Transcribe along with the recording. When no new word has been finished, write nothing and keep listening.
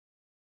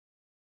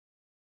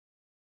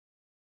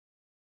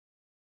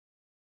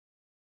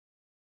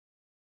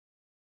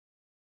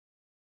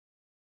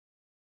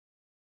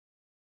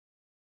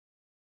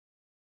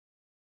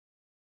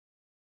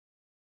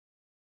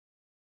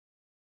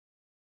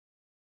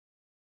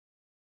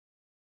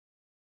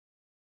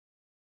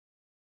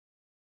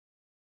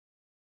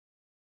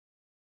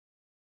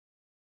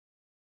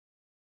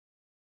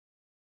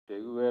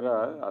చెగువేరా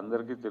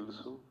అందరికీ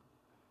తెలుసు.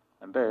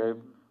 అంటే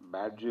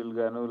బ్యాడ్జీలు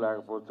గాను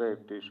లేకపోతే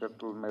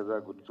టీషర్టుల మీద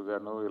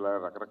గుర్తుగాను ఇలా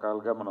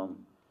రకరకాలుగా మనం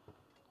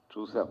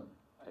చూసాం.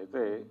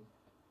 అయితే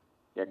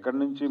ఎక్కడి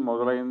నుంచి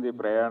మొదలైంది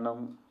ప్రయాణం,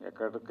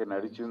 ఎక్కడికి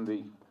నడిచింది?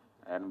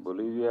 ఆయన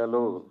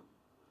బొలీవియాలో,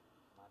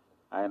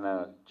 ఆయన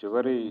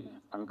చివరి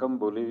అంకం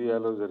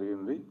బొలీవియాలో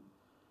జరిగింది.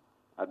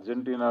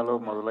 అర్జెంటీనాలో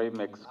మొదలై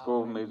మెక్సికో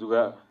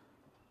మీదుగా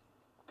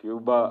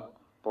క్యూబా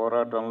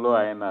పోరాటంలో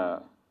ఆయన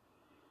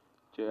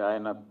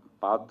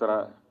పాత్ర.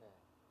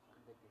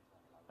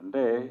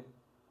 అంటే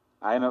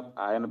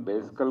ఆయన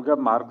బేసికల్గా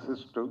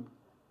మార్క్సిస్టు,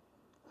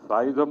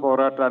 సాయుధ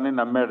పోరాటాన్ని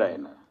నమ్మాడు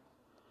ఆయన.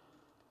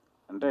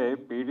 అంటే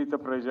పీడిత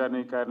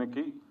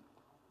ప్రజానీకానికి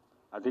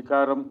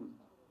అధికారం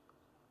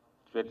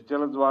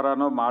చర్చల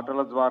ద్వారానో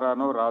మాటల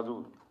ద్వారానో రాదు.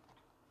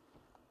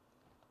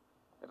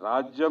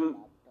 రాజ్యం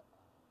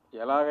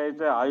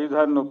ఎలాగైతే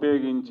ఆయుధాన్ని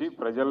ఉపయోగించి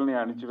ప్రజల్ని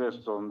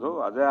అణిచివేస్తోందో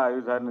అదే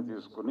ఆయుధాన్ని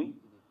తీసుకుని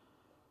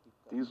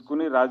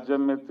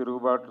రాజ్యం మీద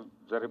తిరుగుబాటు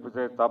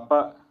జరిపితే తప్ప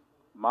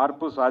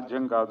మార్పు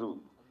సాధ్యం కాదు.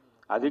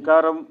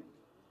 అధికారం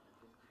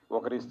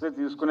ఒకరిస్తే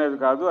తీసుకునేది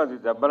కాదు, అది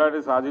దెబ్బలాడి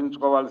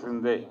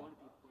సాధించుకోవాల్సిందే.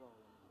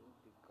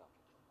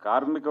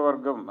 కార్మిక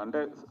వర్గం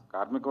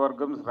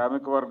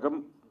శ్రామిక వర్గం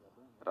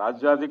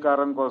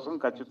రాజ్యాధికారం కోసం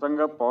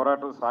ఖచ్చితంగా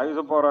సాయుధ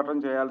పోరాటం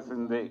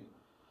చేయాల్సిందే.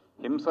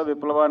 హింస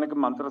విప్లవానికి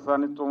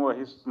మంత్రసానిత్వం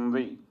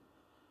వహిస్తుంది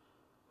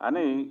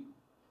అని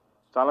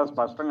చాలా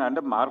స్పష్టంగా,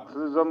 అంటే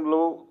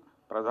మార్క్సిజంలో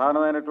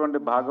ప్రధానమైనటువంటి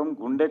భాగం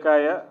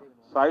గుండెకాయ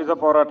సాయుధ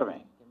పోరాటమే.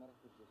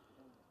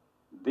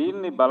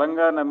 దీన్ని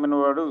బలంగా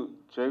నమ్మినవాడు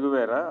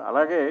చెగువేరా.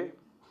 అలాగే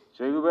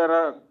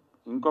చెగువేరా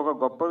ఇంకొక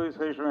గొప్ప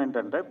విశేషం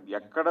ఏంటంటే,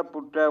 ఎక్కడ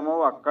పుట్టామో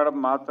అక్కడ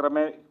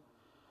మాత్రమే,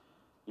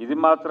 ఇది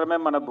మాత్రమే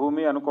మన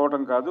భూమి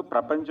అనుకోవటం కాదు.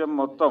 ప్రపంచం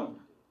మొత్తం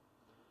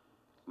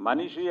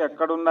మనిషి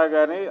ఎక్కడున్నా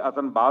కానీ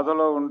అతని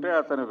బాధలో ఉంటే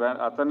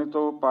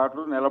అతనితో పాటు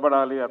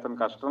నిలబడాలి,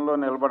 అతని కష్టంలో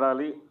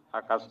నిలబడాలి,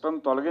 ఆ కష్టం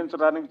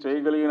తొలగించడానికి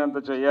చేయగలిగినంత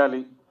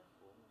చేయాలి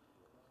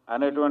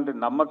అనేటువంటి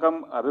నమ్మకం,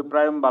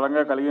 అభిప్రాయం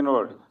బలంగా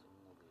కలిగినవాడు.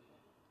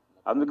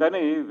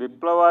 అందుకని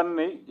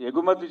విప్లవాన్ని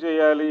ఎగుమతి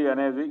చేయాలి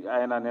అనేది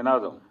ఆయన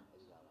నినాదం.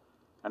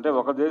 అంటే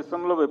ఒక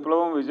దేశంలో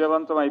విప్లవం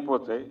విజయవంతం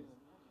అయిపోతే,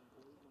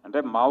 అంటే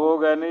మావో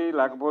కానీ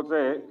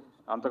లేకపోతే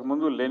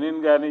అంతకుముందు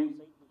లెనిన్ కానీ,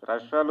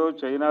 రష్యాలో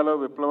చైనాలో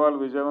విప్లవాలు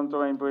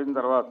విజయవంతం అయిపోయిన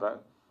తర్వాత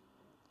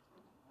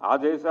ఆ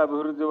దేశ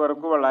అభివృద్ధి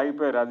వరకు వాళ్ళు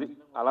ఆగిపోయారు. అది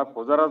అలా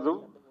కుదరదు.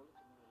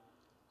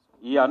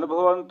 ఈ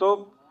అనుభవంతో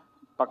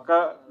పక్క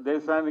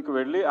దేశానికి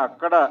వెళ్ళి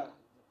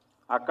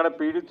అక్కడ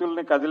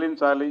పీడితుల్ని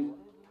కదిలించాలి,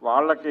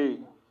 వాళ్ళకి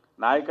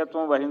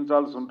నాయకత్వం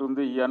వహించాల్సి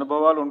ఉంటుంది. ఈ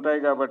అనుభవాలు ఉంటాయి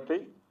కాబట్టి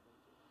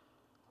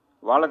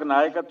వాళ్ళకి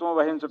నాయకత్వం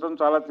వహించడం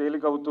చాలా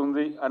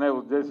తేలికవుతుంది అనే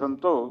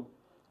ఉద్దేశంతో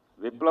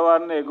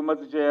విప్లవాన్ని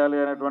ఎగుమతి చేయాలి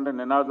అనేటువంటి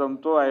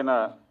నినాదంతో ఆయన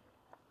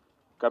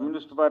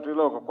కమ్యూనిస్ట్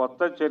పార్టీలో ఒక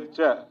కొత్త చర్చ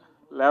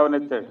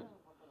లేవనెత్తాడు.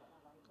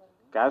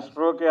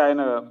 కాస్ట్రోకి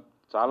ఆయన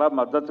చాలా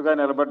మద్దతుగా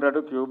నిలబడ్డాడు.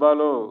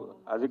 క్యూబాలో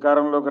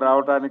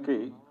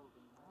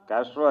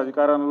కాస్ట్రో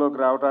అధికారంలోకి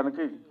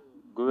రావడానికి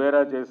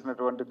గువేరా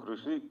చేసినటువంటి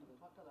కృషి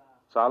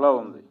చాలా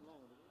ఉంది.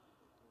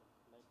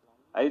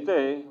 అయితే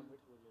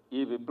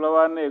ఈ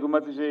విప్లవాన్ని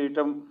ఎగుమతి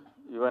చేయటం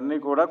ఇవన్నీ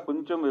కూడా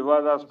కొంచెం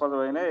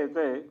వివాదాస్పదమైన.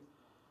 అయితే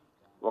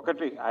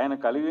ఒకటి, ఆయన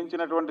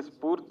కలిగించినటువంటి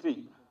స్ఫూర్తి,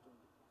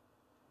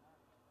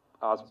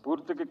 ఆ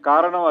స్ఫూర్తికి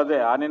కారణం అదే,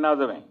 ఆ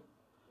నినాదమే.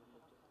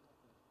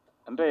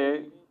 అంటే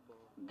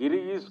గిరి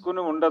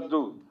గీసుకుని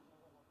ఉండద్దు,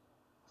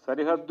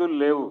 సరిహద్దులు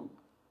లేవు,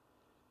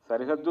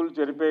 సరిహద్దులు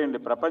చెరిపేయండి,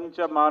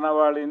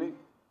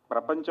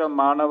 ప్రపంచ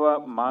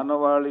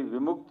మానవాళి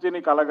విముక్తిని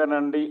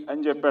కలగనండి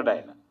అని చెప్పాడు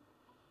ఆయన.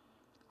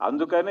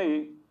 అందుకని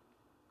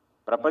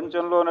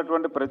ప్రపంచంలో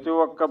ఉన్నటువంటి ప్రతి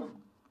ఒక్క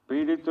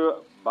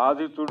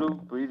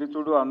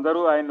పీడితుడు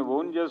అందరూ ఆయన్ని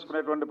ఓన్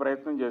చేసుకునేటువంటి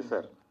ప్రయత్నం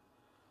చేశారు.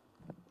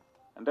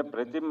 అంటే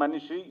ప్రతి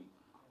మనిషి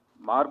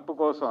మార్పు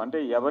కోసం, అంటే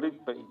ఎవరి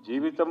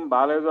జీవితం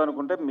బాగాలేదు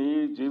అనుకుంటే మీ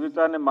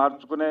జీవితాన్ని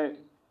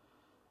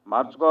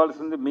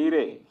మార్చుకోవాల్సింది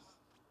మీరే.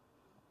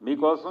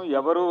 మీకోసం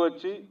ఎవరు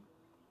వచ్చి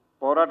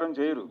పోరాటం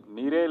చేయరు,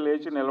 మీరే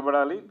లేచి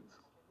నిలబడాలి,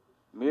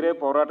 మీరే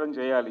పోరాటం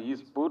చేయాలి. ఈ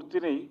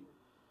స్ఫూర్తిని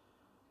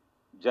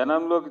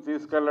జనంలోకి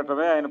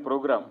తీసుకెళ్లటమే ఆయన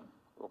ప్రోగ్రాం.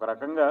 ఒక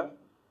రకంగా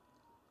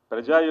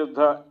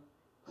ప్రజాయుద్ధ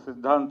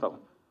సిద్ధాంతం,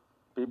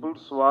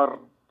 పీపుల్స్ వార్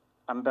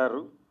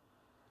అంటారు.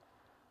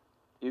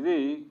 ఇది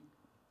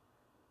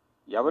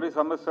ఎవరి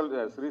సమస్యలు,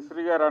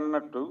 శ్రీశ్రీ గారు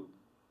అన్నట్టు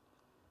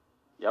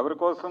ఎవరి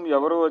కోసం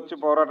ఎవరు వచ్చి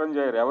పోరాటం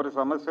చేయరు, ఎవరి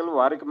సమస్యలు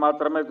వారికి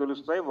మాత్రమే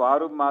తెలుస్తాయి,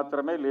 వారు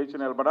మాత్రమే లేచి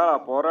నిలబడాలి. ఆ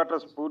పోరాట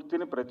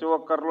స్ఫూర్తిని ప్రతి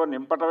ఒక్కరిలో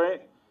నింపటమే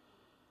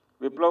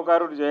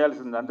విప్లవకారుడు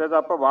చేయాల్సింది. అంతే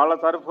తప్ప వాళ్ళ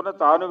తరఫున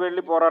తాను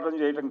వెళ్ళి పోరాటం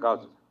చేయటం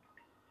కాదు.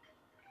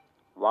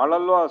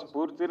 వాళ్ళల్లో ఆ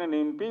స్ఫూర్తిని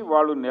నింపి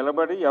వాళ్ళు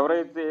నిలబడి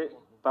ఎవరైతే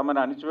తమని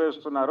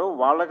అణిచివేస్తున్నారో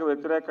వాళ్ళకి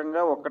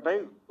వ్యతిరేకంగా ఒక్కటై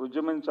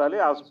ఉద్యమించాలి.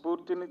 ఆ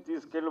స్ఫూర్తిని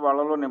తీసుకెళ్ళి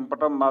వాళ్ళలో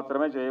నింపటం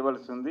మాత్రమే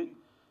చేయవలసింది.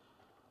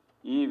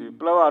 ఈ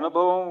విప్లవ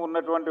అనుభవం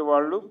ఉన్నటువంటి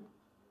వాళ్ళు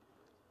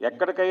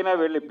ఎక్కడికైనా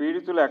వెళ్ళి,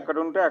 పీడితులు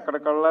ఎక్కడుంటే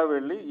అక్కడికల్లా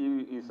వెళ్ళి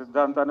ఈ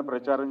సిద్ధాంతాన్ని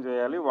ప్రచారం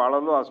చేయాలి,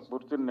 వాళ్ళలో ఆ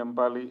స్ఫూర్తిని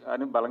నింపాలి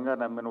అని బలంగా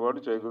నమ్మినవాడు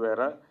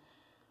చెగువేరా.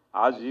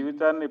 ఆ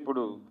జీవితాన్ని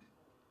ఇప్పుడు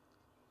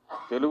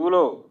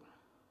తెలుగులో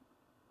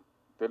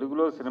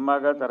తెలుగులో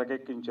సినిమాగా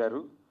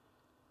తెరకెక్కించారు.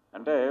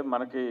 అంటే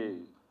మనకి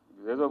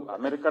ఏదో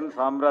అమెరికన్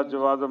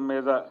సామ్రాజ్యవాదం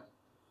మీద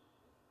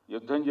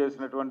యుద్ధం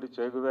చేసినటువంటి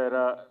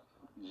చెగువేరా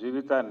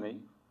జీవితాన్ని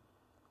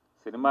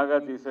సినిమాగా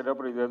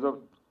తీసేటప్పుడు ఇదేదో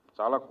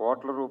చాలా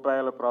కోట్ల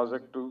రూపాయల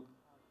ప్రాజెక్టు,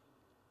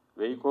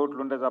 1000 కోట్లు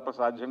ఉంటే తప్ప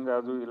సాధ్యం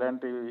కాదు,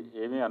 ఇలాంటివి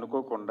ఏమీ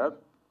అనుకోకుండా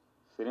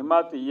సినిమా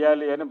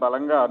తీయాలి అని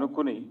బలంగా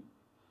అనుకుని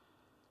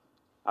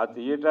ఆ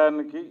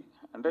తీయటానికి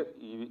అంటే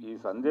ఈ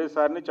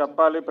సందేశాన్ని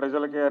చెప్పాలి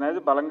ప్రజలకి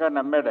అనేది బలంగా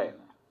నమ్మాడు ఆయన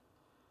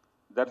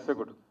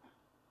దర్శకుడు.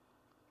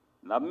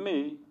 నమ్మి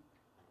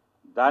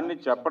దాన్ని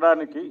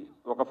చెప్పడానికి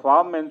ఒక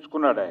ఫామ్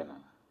ఎంచుకున్నాడు ఆయన.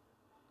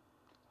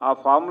 ఆ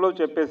ఫామ్లో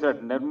చెప్పేశాడు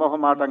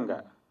నిర్మోహమాటంగా.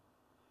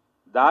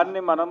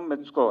 దాన్ని మనం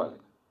మెచ్చుకోవాలి.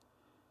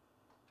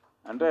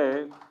 అంటే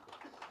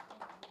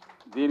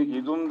దీనికి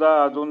ఇది ఉందా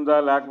అది ఉందా,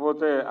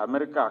 లేకపోతే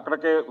అమెరికా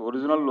అక్కడికే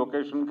ఒరిజినల్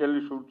లొకేషన్కి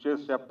వెళ్ళి షూట్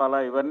చేసి చెప్పాలా,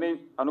 ఇవన్నీ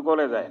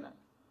అనుకోలేదు ఆయన.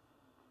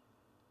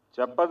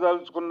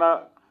 చెప్పదలుచుకున్న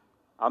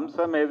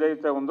అంశం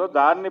ఏదైతే ఉందో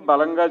దాన్ని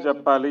బలంగా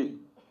చెప్పాలి,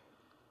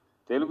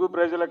 తెలుగు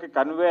ప్రజలకి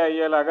కన్వే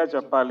అయ్యేలాగా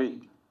చెప్పాలి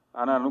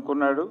అని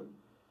అనుకున్నాడు.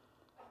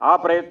 ఆ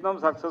ప్రయత్నం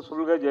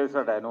సక్సెస్ఫుల్గా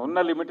చేశాడు ఆయన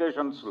ఉన్న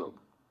లిమిటేషన్స్లో.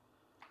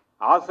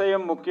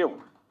 ఆశయం ముఖ్యం.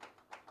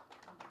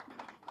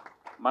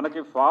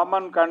 మనకి ఫామ్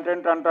అండ్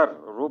కంటెంట్ అంటారు,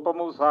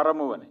 రూపము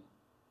సారము అని.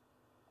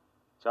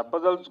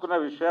 చెప్పదలుచుకున్న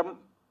విషయం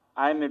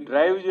ఆయన్ని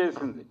డ్రైవ్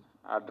చేసింది.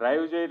 ఆ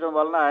డ్రైవ్ చేయడం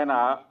వలన ఆయన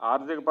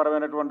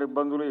ఆర్థికపరమైనటువంటి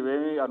ఇబ్బందులు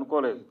ఇవేమీ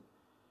అనుకోలేదు.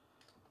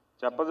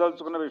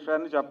 చెప్పదలుచుకున్న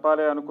విషయాన్ని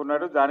చెప్పాలి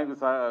అనుకున్నాడు. దానికి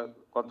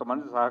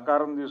కొంతమంది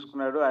సహకారం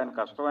తీసుకున్నాడు. ఆయన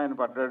కష్టం ఆయన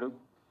పడ్డాడు.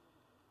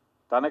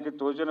 తనకి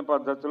తోచిన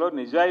పద్ధతిలో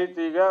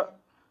నిజాయితీగా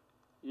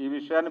ఈ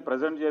విషయాన్ని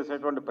ప్రజెంట్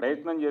చేసేటువంటి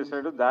ప్రయత్నం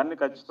చేశాడు. దాన్ని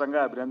ఖచ్చితంగా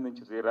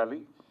అభినందించి తీరాలి.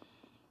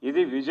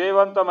 ఇది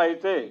విజయవంతం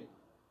అయితే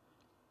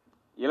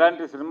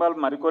ఇలాంటి సినిమాలు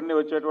మరికొన్ని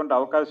వచ్చేటువంటి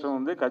అవకాశం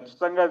ఉంది.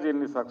 ఖచ్చితంగా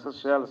దీన్ని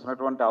సక్సెస్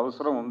చేయాల్సినటువంటి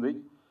అవసరం ఉంది.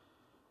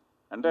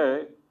 అంటే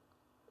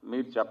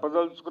మీరు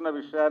చెప్పదలుచుకున్న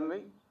విషయాన్ని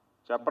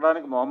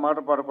చెప్పడానికి మొహమాట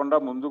పడకుండా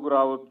ముందుకు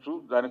రావచ్చు,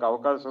 దానికి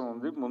అవకాశం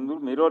ఉంది. ముందు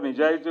మీరో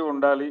నిజాయితీ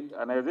ఉండాలి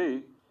అనేది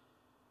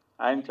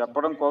ఆయన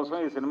చెప్పడం కోసం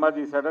ఈ సినిమా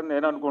తీశాడని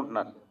నేను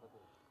అనుకుంటున్నాను.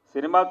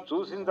 సినిమా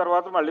చూసిన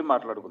తర్వాత మళ్ళీ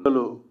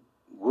మాట్లాడుకుందాం.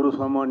 గురు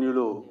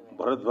సామాన్యులు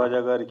భరద్వాజ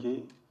గారికి,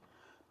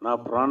 నా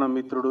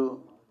ప్రాణమిత్రుడు,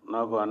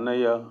 నాకు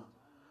అన్నయ్య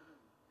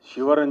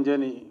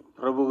శివరంజని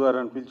ప్రభు గారు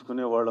అని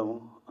పిలుచుకునేవాళ్ళము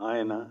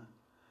ఆయన.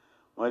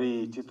 మరి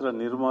ఈ చిత్ర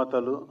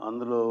నిర్మాతలు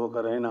అందులో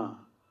ఒకరైన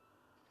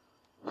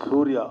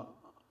సూర్య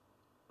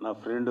నా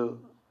ఫ్రెండు,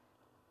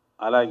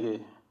 అలాగే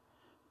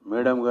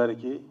మేడం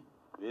గారికి,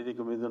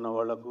 వేదిక మీద ఉన్న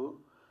వాళ్లకు,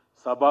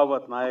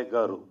 సబావత్ నాయక్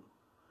గారు.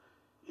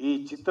 ఈ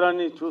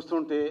చిత్రాన్ని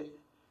చూస్తుంటే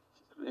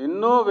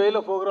ఎన్నో వేల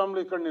ప్రోగ్రాంలు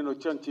ఇక్కడ నేను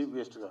వచ్చాను చీఫ్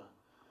గెస్ట్గా.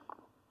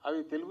 అవి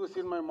తెలుగు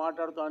సినిమా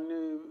మాట్లాడుతూ అన్ని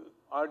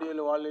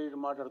ఆడియోలు వాళ్ళే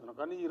మాట్లాడుతున్నాం.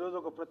 కానీ ఈరోజు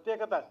ఒక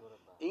ప్రత్యేకత,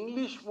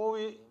 ఇంగ్లీష్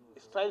మూవీ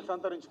స్టైల్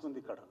సంతరించుకుంది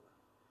ఇక్కడ.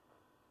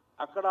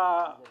 అక్కడ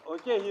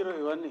ఒకే హీరో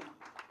ఇవన్నీ.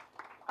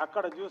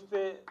 అక్కడ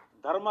చూస్తే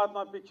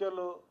ధర్మాత్మ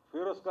పిక్చర్లో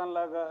ఫిరోజ్ ఖాన్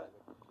లాగా,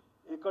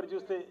 ఇక్కడ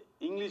చూస్తే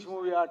ఇంగ్లీష్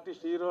మూవీ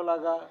ఆర్టిస్ట్ హీరో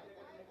లాగా,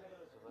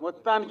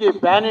 మొత్తానికి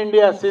పాన్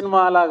ఇండియా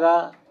సినిమా లాగా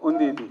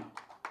ఉంది ఇది.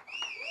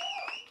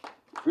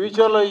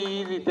 ఫ్యూచర్లో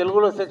ఇది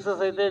తెలుగులో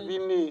సక్సెస్ అయితే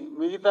దీన్ని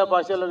మిగతా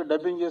భాషలకు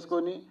డబ్బింగ్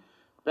చేసుకొని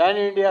పాన్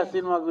ఇండియా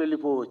సినిమాకు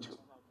వెళ్ళిపోవచ్చు.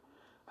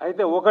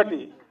 అయితే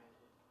ఒకటి,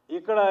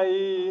 ఇక్కడ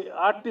ఈ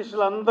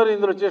ఆర్టిస్టులు అందరూ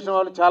ఇందులో చేసిన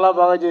వాళ్ళు చాలా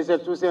బాగా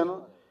చేశారు, చూశాను.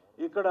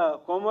 ఇక్కడ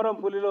కొమరం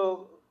పులిలో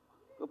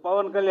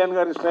పవన్ కళ్యాణ్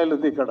గారి స్టైల్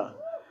ఉంది ఇక్కడ,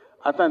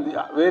 అతనిది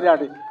వేరే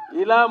ఆడి.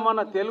 ఇలా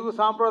మన తెలుగు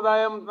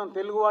సాంప్రదాయం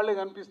తెలుగు వాళ్ళే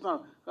కనిపిస్తున్నాం.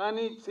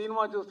 కానీ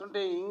సినిమా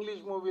చూస్తుంటే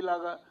ఇంగ్లీష్ మూవీ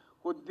లాగా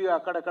కొద్దిగా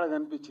అక్కడక్కడ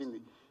కనిపించింది.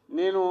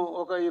 నేను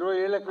ఒక 20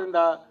 ఏళ్ల క్రింద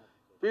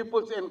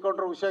peoples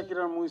encounter Usha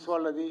Kiran movies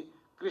వాళ్ళది,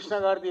 కృష్ణ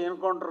గారిది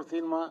ఎన్కౌంటర్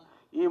సినిమా,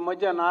 ఈ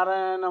మధ్య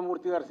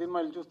నారాయణమూర్తి గారి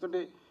సినిమాలు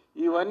చూస్తుంటే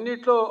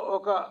ఇవన్నిట్లో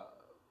ఒక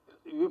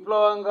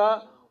విప్లవంగా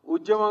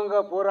ఉద్యమంగా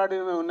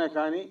పోరాడినవి ఉన్నాయి.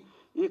 కానీ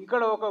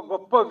ఇక్కడ ఒక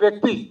గొప్ప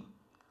వ్యక్తి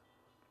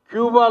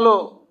క్యూబాలో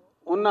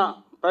ఉన్న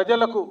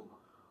ప్రజలకు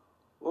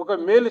ఒక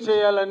మేలు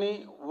చేయాలని,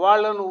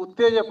 వాళ్ళను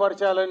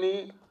ఉత్తేజపరచాలని,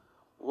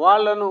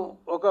 వాళ్ళను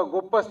ఒక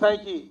గొప్ప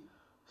స్థాయికి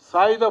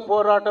సాయుధ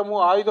పోరాటము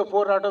ఆయుధ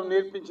పోరాటం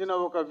నేర్పించిన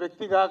ఒక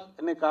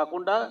వ్యక్తిగానే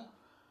కాకుండా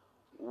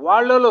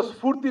వాళ్ళలో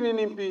స్ఫూర్తిని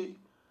నింపి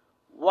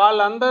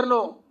వాళ్ళందరిలో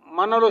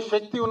మనలో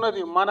శక్తి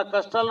ఉన్నది, మన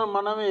కష్టాలను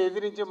మనమే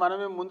ఎదిరించి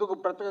మనమే ముందుకు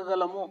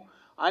బ్రతకగలము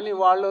అని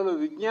వాళ్ళలో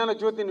విజ్ఞాన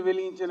జ్యోతిని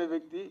వెలిగించిన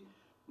వ్యక్తి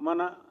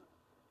మన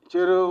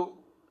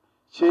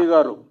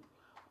గారు.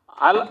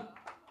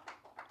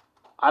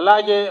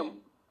 అలాగే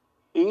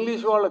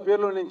ఇంగ్లీష్ వాళ్ళ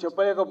పేర్లు నేను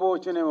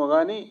చెప్పలేకపోవచ్చునేమో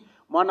కానీ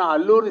మన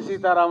అల్లూరి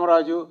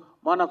సీతారామరాజు,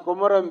 మన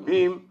కొమరం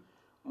భీం,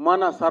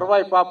 మన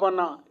సర్వాయి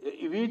పాపన్న,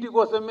 వీటి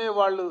కోసమే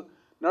వాళ్ళు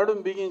నడుం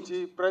బిగించి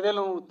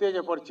ప్రజలను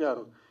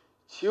ఉత్తేజపరిచారు.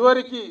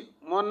 చివరికి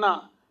మొన్న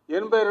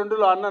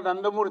 82లో అన్న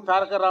నందమూరి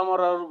తారక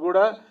రామారావు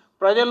కూడా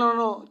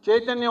ప్రజలను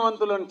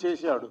చైతన్యవంతులను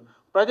చేశాడు.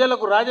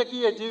 ప్రజలకు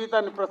రాజకీయ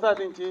జీవితాన్ని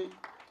ప్రసాదించి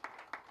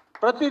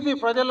ప్రతిదీ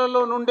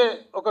ప్రజలలో నుండే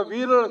ఒక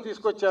వీరులను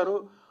తీసుకొచ్చారు.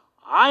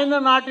 ఆయన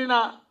నాటిన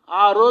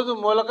ఆ రోజు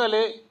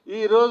మొలకలే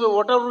ఈరోజు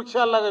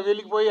వృక్షాల్లాగా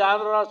వెలిగిపోయి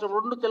ఆంధ్ర రాష్ట్రం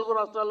 2 తెలుగు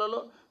రాష్ట్రాలలో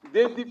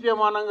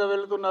దేదీప్యమానంగా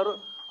వెళుతున్నారు.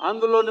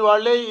 అందులోని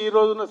వాళ్ళే ఈ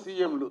రోజున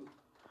సీఎంలు.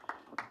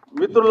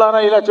 మిత్రులారా,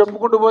 ఇలా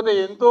చెప్పుకుంటూ పోతే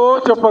ఎంతో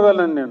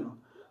చెప్పగలను నేను,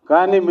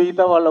 కానీ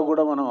మిగతా వాళ్ళకు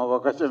కూడా మనం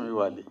అవకాశం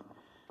ఇవ్వాలి.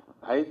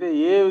 అయితే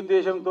ఏ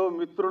ఉద్దేశంతో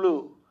మిత్రులు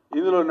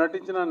ఇందులో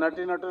నటించిన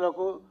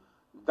నటీనటులకు,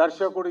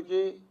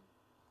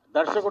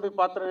 దర్శకుడి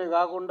పాత్రనే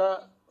కాకుండా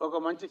ఒక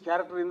మంచి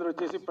క్యారెక్టర్ ఇందులో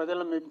చేసి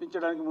ప్రజలను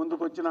మెప్పించడానికి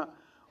ముందుకు వచ్చిన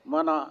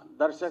మన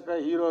దర్శక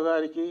హీరో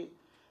గారికి,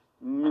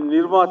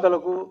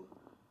 నిర్మాతలకు,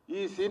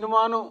 ఈ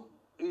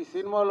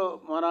సినిమాలో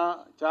మన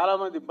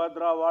చాలామంది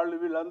భద్ర వాళ్ళు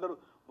వీళ్ళందరూ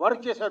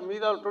వర్క్ చేశారు.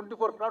 మీద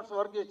 24 క్రాఫ్ట్స్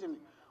వర్క్ చేసింది.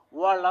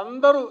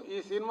 వాళ్ళందరూ ఈ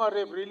సినిమా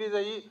రేపు రిలీజ్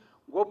అయ్యి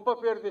గొప్ప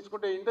పేరు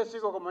తెచ్చుకుంటే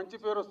ఇండస్ట్రీకి ఒక మంచి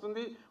పేరు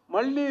వస్తుంది.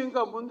 మళ్ళీ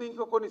ఇంకా ముందు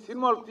ఇంకా కొన్ని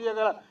సినిమాలు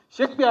తీయగల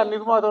శక్తి ఆ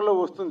నిర్మాతల్లో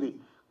వస్తుంది.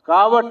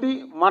 కాబట్టి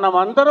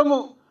మనమందరము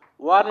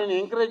వారిని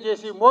ఎంకరేజ్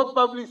చేసి మోత్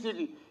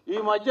పబ్లిసిటీ, ఈ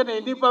మధ్యన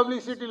ఎన్ని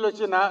పబ్లిసిటీలు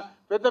వచ్చినా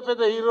పెద్ద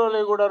పెద్ద హీరోలు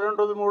కూడా 2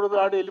 రోజులు 3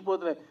 రోజులు ఆడి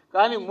వెళ్ళిపోతున్నాయి.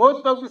 కానీ మోత్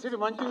పబ్లిసిటీ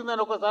మంచిగా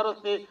ఉందని ఒకసారి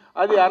వస్తే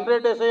అది 100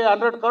 days అయ్యి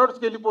 100 crores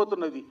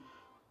వెళ్ళిపోతున్నది.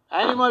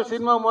 యానిమల్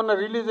సినిమా మొన్న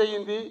రిలీజ్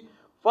అయ్యింది.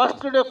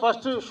 ఫస్ట్ డే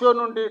ఫస్ట్ షో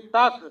నుండి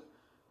టాక్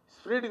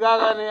స్ప్రెడ్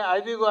కాగానే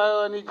అది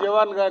కానీ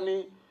జవాన్ కానీ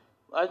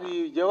అది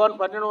జవాన్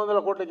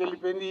 1200 కోట్లకి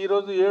వెళ్ళిపోయింది.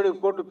 ఈరోజు 7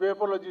 కోట్లు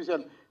పేపర్లో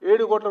చూశాను.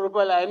 7 కోట్ల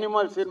రూపాయల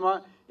యానిమల్ సినిమా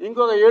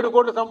ఇంకొక 7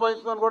 కోట్లు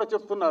సంపాదించుకొని కూడా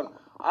చెప్తున్నారు.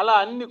 అలా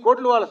అన్ని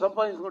కోట్లు వాళ్ళు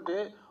సంపాదించుకుంటే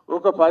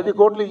ఒక 10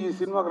 కోట్లు ఈ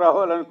సినిమాకు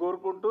రావాలని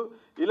కోరుకుంటూ,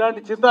 ఇలాంటి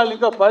చిత్రాలు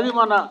ఇంకా 10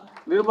 మన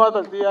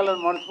నిర్మాతలు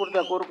తీయాలని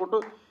మనస్ఫూర్తిగా కోరుకుంటూ,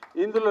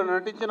 ఇందులో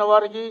నటించిన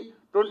వారికి,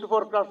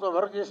 24 క్రాఫ్ట్స్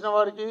వర్క్ చేసిన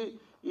వారికి,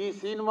 ఈ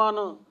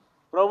సినిమాను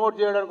ప్రమోట్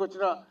చేయడానికి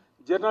వచ్చిన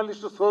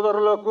జర్నలిస్టు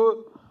సోదరులకు,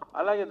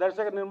 అలాగే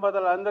దర్శక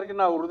నిర్మాతలందరికీ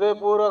నా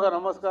హృదయపూర్వక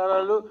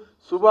నమస్కారాలు,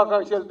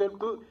 శుభాకాంక్షలు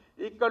తెలుపుతూ,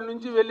 ఇక్కడి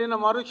నుంచి వెళ్ళిన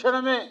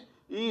మరుక్షణమే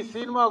ఈ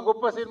సినిమా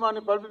గొప్ప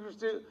సినిమాని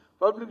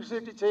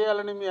పబ్లిసిటీ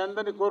చేయాలని మీ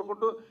అందరినీ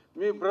కోరుకుంటూ,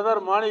 మీ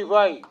బ్రదర్ మాణిక్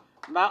భాయ్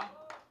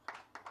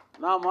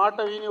నా మాట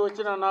విని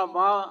వచ్చిన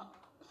మా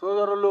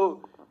సోదరులు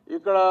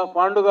ఇక్కడ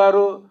పాండు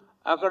గారు,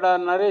 అక్కడ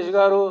నరేష్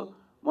గారు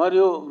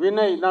మరియు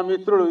వినయ్ నా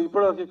మిత్రుడు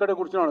ఇప్పుడు ఇక్కడ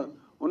కూర్చున్నాడు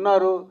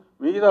ఉన్నారు.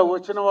 మిగతా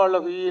వచ్చిన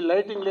వాళ్ళకు ఈ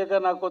లైటింగ్ లేక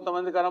నాకు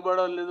కొంతమంది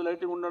కనబడడం లేదు,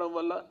 లైటింగ్ ఉండడం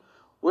వల్ల.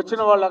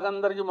 వచ్చిన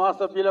వాళ్ళకందరికీ, మా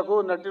సభ్యులకు,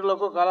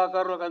 నటులకు,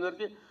 కళాకారులకు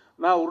అందరికీ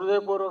నా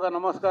హృదయపూర్వక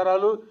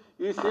నమస్కారాలు.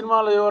 ఈ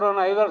సినిమాలో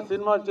ఎవరైనా 5-6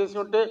 సినిమాలు చేసి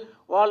ఉంటే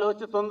వాళ్ళు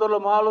వచ్చి తొందరలో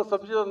మాలో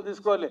సభ్యత్వం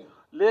తీసుకోవాలి.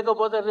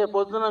 లేకపోతే రేపు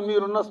పొద్దున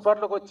మీరున్న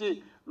స్పాట్లకు వచ్చి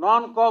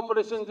నాన్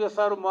కోఆపరేషన్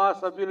చేస్తారు మా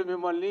సభ్యులు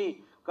మిమ్మల్ని.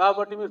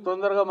 కాబట్టి మీరు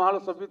తొందరగా మాలో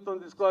సభ్యత్వం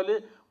తీసుకోవాలి.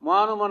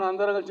 మన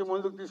అందరం కలిసి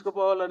ముందుకు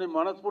తీసుకుపోవాలని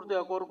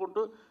మనస్ఫూర్తిగా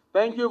కోరుకుంటూ,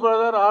 thank you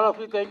brother, all of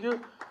you thank you.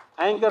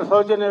 Anchor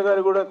సౌజన్య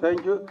గారు కూడా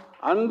థ్యాంక్ యూ.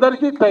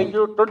 అందరికీ థ్యాంక్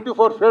యూ.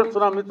 24 ఫ్రెండ్స్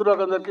నా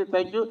మిత్రులకు అందరికీ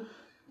థ్యాంక్ యూ.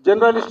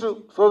 జర్నలిస్టు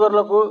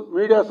సోదరులకు,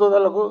 మీడియా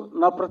సోదరులకు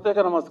నా ప్రత్యేక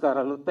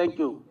నమస్కారాలు.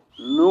 Thank you.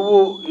 నువ్వు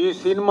ఈ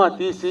సినిమా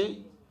తీసి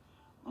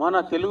మన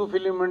తెలుగు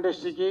ఫిలిం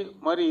ఇండస్ట్రీకి,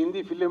 మరి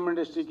హిందీ ఫిలిం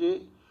ఇండస్ట్రీకి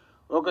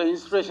ఒక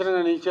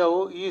ఇన్స్పిరేషన్గా నిలిచావు.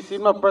 ఈ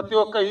సినిమా ప్రతి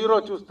ఒక్క హీరో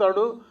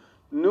చూస్తాడు.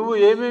 నువ్వు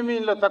ఏమేమి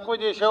ఇలా తక్కువ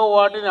చేసావో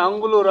వాటిని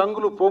అంగులు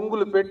రంగులు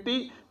పొంగులు పెట్టి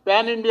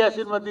పాన్ ఇండియా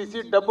సినిమా తీసి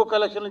డబ్బు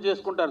కలెక్షన్లు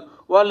చేసుకుంటారు.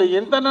 వాళ్ళు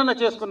ఎంతనన్నా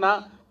చేసుకున్నా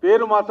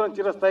పేరు మాత్రం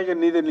చిరస్థాయిగా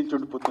నీదే నిలిచి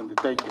ఉండిపోతుంది.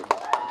 Thank you.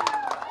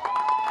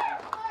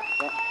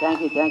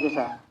 Thank you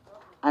sir.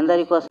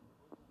 అందరి కోసం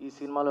ఈ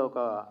సినిమాలో ఒక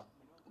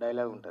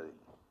డైలాగ్ ఉంటుంది,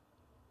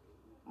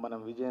 మనం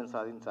విజయం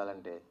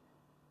సాధించాలంటే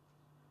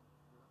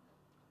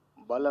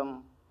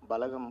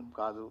బలగం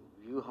కాదు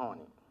వ్యూహం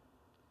అని.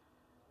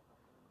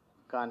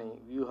 కానీ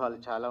వ్యూహాలు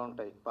చాలా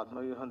ఉంటాయి.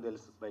 పద్మవ్యూహం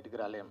తెలుసు, బయటికి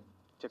రాలేం.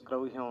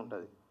 చక్రవ్యూహం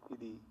ఉంటుంది,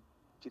 ఇది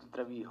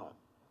చిత్రవ్యూహం.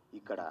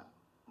 ఇక్కడ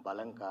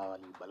బలం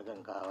కావాలి, బలగం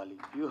కావాలి,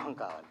 వ్యూహం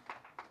కావాలి.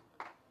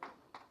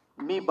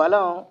 మీ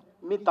బలం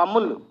మీ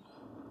తమ్ముళ్ళు,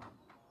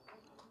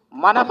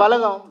 మన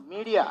బలగం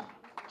మీడియా.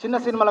 చిన్న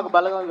సినిమాలకు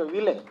బలగం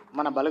వీళ్ళే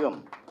మన బలగం.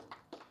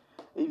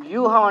 ఈ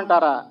వ్యూహం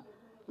అంటారా,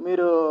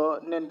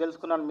 నేను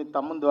తెలుసుకున్నాను మీ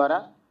తమ్ముని ద్వారా.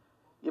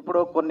 ఇప్పుడు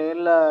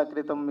కొన్నేళ్ల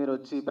క్రితం మీరు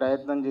వచ్చి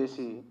ప్రయత్నం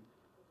చేసి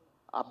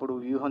అప్పుడు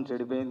వ్యూహం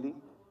చెడిపోయింది,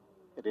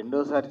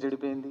 రెండోసారి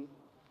చెడిపోయింది,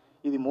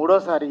 ఇది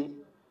మూడోసారి.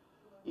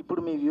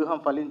 ఇప్పుడు మీ వ్యూహం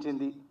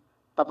ఫలించింది.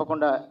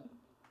 తప్పకుండా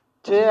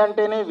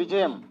అంటేనే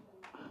విజయం.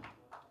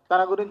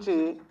 తన గురించి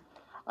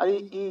అది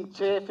ఈ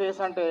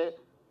ఫేస్ అంటే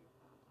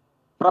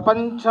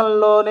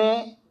ప్రపంచంలోనే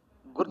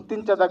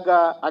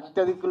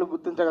అత్యధికులు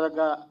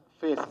గుర్తించదగ్గ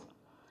ఫేస్.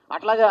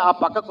 అట్లాగే ఆ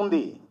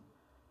పక్కకుంది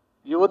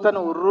యువతను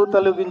ఉర్రూ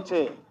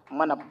తొలగించే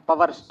మన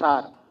పవర్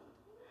స్టార్.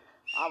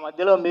 ఆ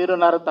మధ్యలో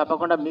మీరున్నారు.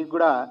 తప్పకుండా మీకు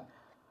కూడా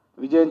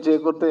విజయం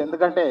చేకూరుతుంది.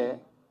 ఎందుకంటే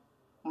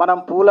మనం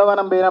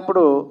పూలవనం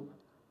పోయినప్పుడు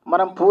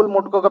మనం పూలు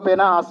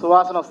ముట్టుకోకపోయినా ఆ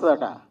సువాసన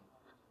వస్తుందట.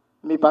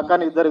 మీ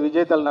పక్కన 2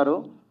 విజేతలు ఉన్నారు.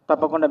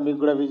 తప్పకుండా మీకు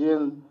కూడా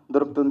విజయం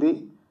దొరుకుతుంది.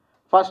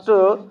 ఫస్ట్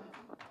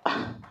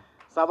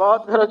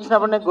సభావత్ గారు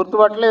వచ్చినప్పుడు నేను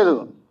గుర్తుపట్టలేదు,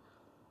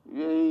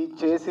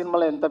 ఈ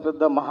సినిమాలో ఎంత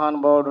పెద్ద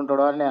మహానుభావుడు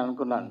ఉంటాడో అని నేను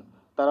అనుకున్నాను.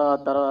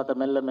 తర్వాత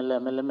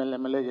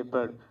మెల్ల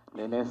చెప్పాడు,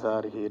 నేనే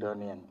సార్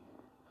హీరోని అని.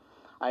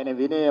 ఆయన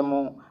వినయము,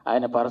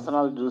 ఆయన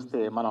పర్సనల్ చూస్తే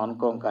మనం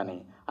అనుకోం, కానీ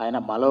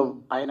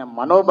ఆయన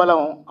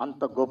మనోబలం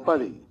అంత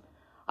గొప్పది.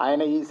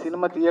 ఆయన ఈ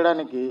సినిమా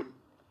తీయడానికి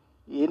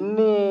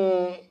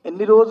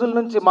ఎన్ని రోజుల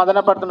నుంచి మదన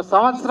పడుతున్న,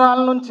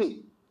 సంవత్సరాల నుంచి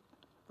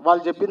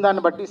వాళ్ళు చెప్పిన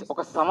దాన్ని బట్టి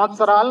 1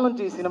 సంవత్సరాల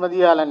నుంచి ఈ సినిమా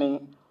తీయాలని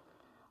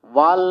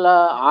వాళ్ళ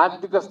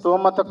ఆర్థిక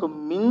స్తోమతకు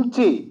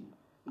మించి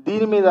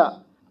దీని మీద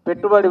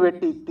పెట్టుబడి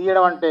పెట్టి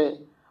తీయడం అంటే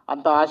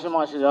అంత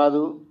ఆశమాష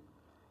కాదు.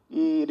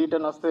 ఈ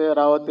రిటర్న్ వస్తే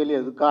రావో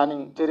తెలియదు, కానీ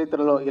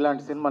చరిత్రలో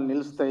ఇలాంటి సినిమాలు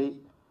నిలుస్తాయి.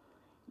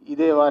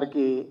 ఇదే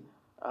వారికి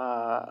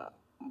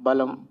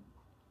బలం.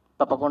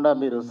 తప్పకుండా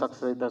మీరు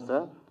సక్సెస్ అవుతారు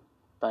సార్.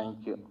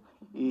 Thank you.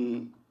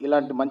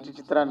 ఇలాంటి మంచి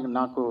చిత్రానికి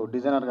నాకు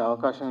డిజైనర్గా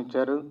అవకాశం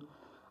ఇచ్చారు.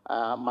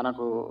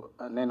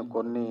 నేను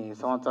కొన్ని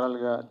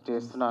సంవత్సరాలుగా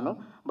చేస్తున్నాను,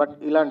 బట్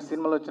ఇలాంటి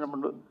సినిమాలు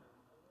వచ్చినప్పుడు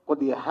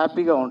కొద్దిగా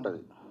హ్యాపీగా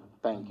ఉంటుంది.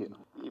 Thank you.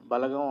 ఈ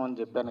బలగం అని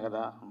చెప్పాను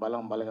కదా,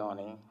 బలగం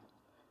అని.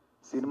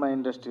 సినిమా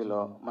ఇండస్ట్రీలో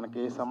మనకి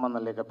ఏ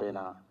సంబంధం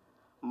లేకపోయినా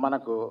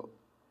మనకు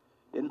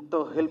ఎంతో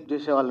హెల్ప్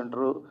చేసే వాళ్ళు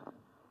ఉంటారు.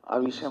 ఆ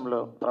విషయంలో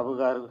ప్రభు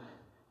గారు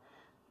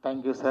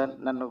థ్యాంక్ యూ సార్.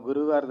 నన్ను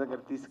గురువుగారి దగ్గర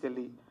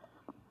తీసుకెళ్ళి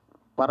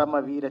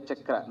పరమవీర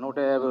చక్ర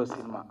 150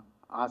 సినిమా,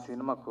 ఆ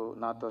సినిమాకు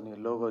నాతోని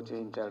లోగో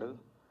చేయించాడు.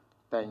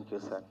 Thank you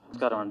sir.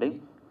 నమస్కారం అండి.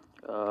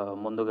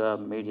 ముందుగా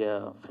మీడియా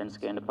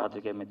ఫ్రెండ్స్కి అండ్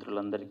పాత్రికేయ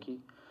మిత్రులందరికీ,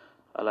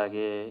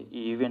 అలాగే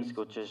ఈ ఈవెంట్స్కి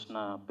వచ్చేసిన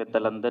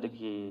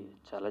పెద్దలందరికీ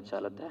చాలా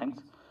చాలా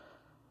థ్యాంక్స్.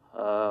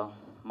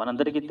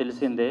 మనందరికీ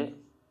తెలిసిందే,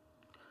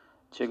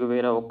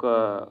 చెగువేర ఒక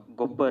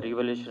గొప్ప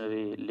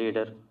రివల్యూషనరీ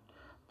లీడర్.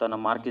 తన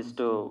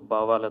మార్కిస్టు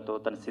భావాలతో,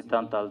 తన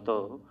సిద్ధాంతాలతో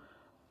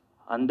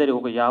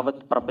ఒక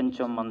యావత్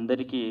ప్రపంచం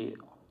అందరికీ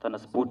తన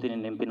స్ఫూర్తిని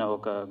నింపిన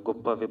ఒక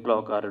గొప్ప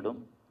విప్లవకారుడు.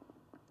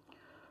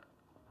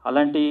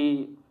 అలాంటి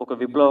ఒక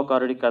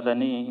విప్లవకారుడి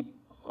కథని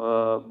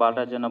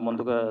బాలరాజన్న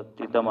ముందుగా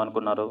తీద్దాం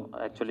అనుకున్నారు.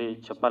 యాక్చువల్లీ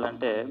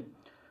చెప్పాలంటే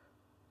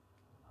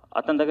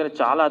అతని దగ్గర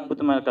చాలా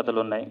అద్భుతమైన కథలు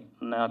ఉన్నాయి.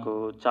 నాకు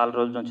చాలా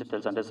రోజుల నుంచి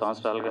తెలుసు, అంటే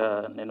సంవత్సరాలుగా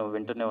నేను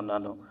వింటూనే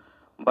ఉన్నాను.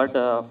 బట్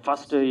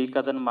ఫస్ట్ ఈ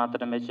కథను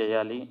మాత్రమే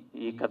చేయాలి,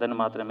 ఈ కథను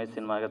మాత్రమే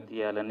సినిమాగా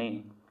తీయాలని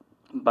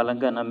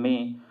బలంగా నమ్మి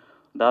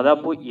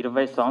దాదాపు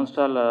 20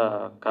 సంవత్సరాల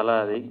కళ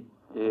అది.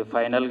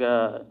 ఫైనల్గా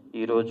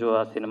ఈరోజు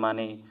ఆ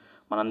సినిమాని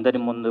మనందరి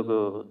ముందుకు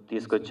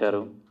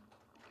తీసుకొచ్చారు.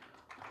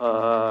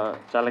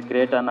 చాలా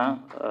గ్రేట్ అన్న.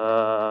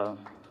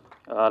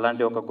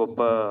 అలాంటి ఒక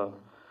గొప్ప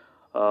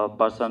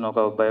పర్సన్,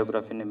 ఒక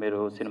బయోగ్రఫీని మీరు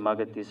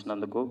సినిమాగా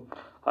తీసినందుకు.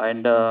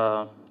 అండ్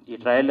ఈ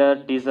ట్రైలర్,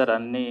 టీజర్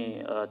అన్నీ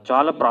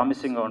చాలా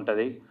ప్రామిసింగ్గా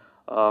ఉంటుంది,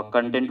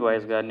 కంటెంట్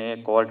వైజ్ కానీ,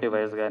 క్వాలిటీ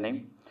వైజ్ కానీ.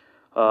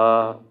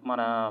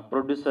 మన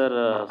ప్రొడ్యూసర్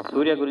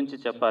సూర్య గురించి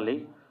చెప్పాలి.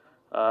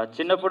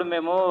 చిన్నప్పుడు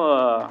మేము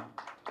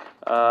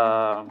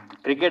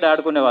క్రికెట్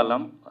ఆడుకునే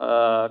వాళ్ళం.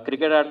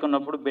 క్రికెట్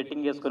ఆడుకున్నప్పుడు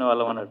బెట్టింగ్ చేసుకునే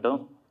వాళ్ళం అన్నట్టు.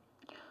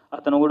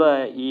 అతను కూడా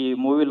ఈ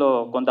మూవీలో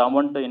కొంత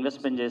అమౌంట్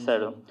ఇన్వెస్ట్మెంట్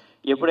చేశాడు.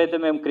 ఎప్పుడైతే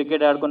మేము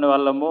క్రికెట్ ఆడుకునే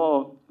వాళ్ళమో,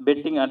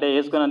 బెట్టింగ్ అంటే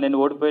వేసుకున్నాను,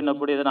 నేను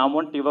ఓడిపోయినప్పుడు ఏదైనా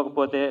అమౌంట్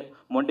ఇవ్వకపోతే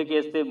మొండికి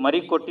వేస్తే మరీ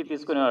కొట్టి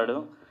తీసుకునేవాడు.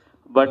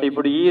 బట్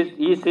ఇప్పుడు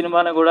ఈ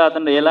సినిమాను కూడా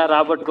అతను ఎలా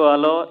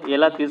రాబట్టుకోవాలో,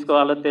 ఎలా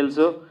తీసుకోవాలో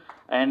తెలుసు.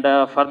 అండ్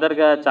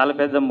ఫర్దర్గా చాలా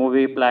పెద్ద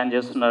మూవీ ప్లాన్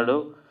చేస్తున్నాడు.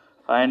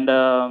 అండ్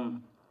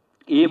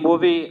ఈ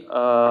మూవీ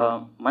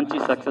మంచి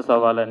సక్సెస్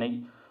అవ్వాలని,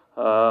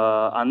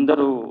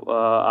 అందరూ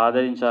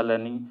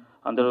ఆదరించాలని,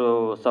 అందరూ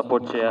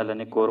సపోర్ట్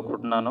చేయాలని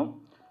కోరుకుంటున్నాను.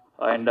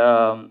 అండ్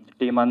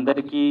టీం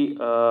అందరికీ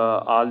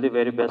ఆల్ ది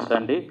వెరీ బెస్ట్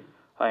అండి.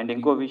 అండ్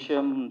ఇంకో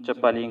విషయం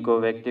చెప్పాలి, ఇంకో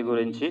వ్యక్తి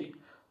గురించి.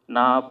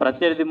 నా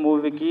ప్రత్యర్థి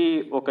మూవీకి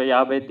ఒక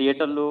 50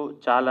 థియేటర్లు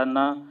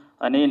చాలన్నా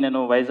అని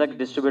నేను వైజాగ్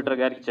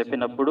డిస్ట్రిబ్యూటర్ గారికి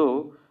చెప్పినప్పుడు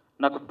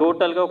నాకు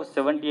టోటల్గా ఒక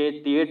 78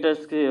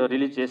 థియేటర్స్కి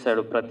రిలీజ్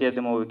చేశాడు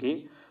ప్రత్యర్థి మూవీకి.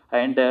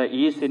 అండ్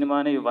ఈ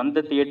సినిమాని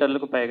 100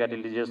 థియేటర్లకు పైగా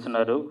రిలీజ్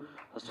చేస్తున్నారు.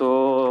 సో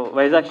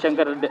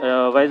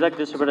వైజాగ్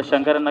డిస్ట్రిబ్యూటర్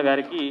శంకర్ అన్న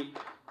గారికి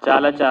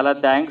చాలా చాలా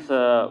థ్యాంక్స్.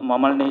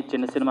 మమ్మల్ని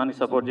చిన్న సినిమానికి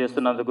సపోర్ట్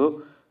చేస్తున్నందుకు.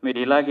 మీరు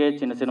ఇలాగే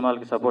చిన్న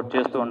సినిమాలకి సపోర్ట్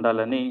చేస్తూ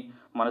ఉండాలని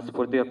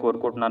మనస్ఫూర్తిగా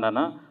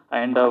కోరుకుంటున్నానన్న.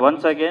 అండ్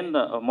వన్స్ అగైన్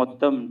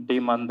మొత్తం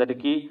టీం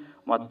అందరికీ,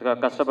 మొత్తం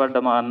కష్టపడ్డ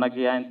మా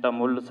అన్నకి, ఆయన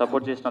తమ్ముళ్ళు,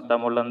 సపోర్ట్ చేసిన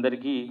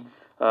తమ్ముళ్ళందరికీ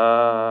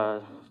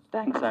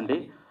థ్యాంక్స్ అండి.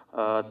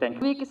 Thank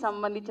you. మూవీకి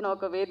సంబంధించిన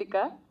ఒక వేదిక,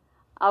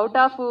 అవుట్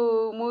ఆఫ్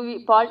మూవీ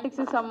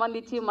పాలిటిక్స్కి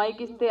సంబంధించి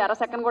మైక్ ఇస్తే అర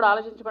సెకండ్ కూడా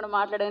ఆలోచించకుండా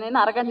మాట్లాడాను. నేను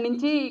అరగంట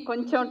నుంచి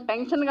కొంచెం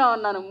టెన్షన్గా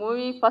ఉన్నాను,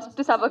 మూవీ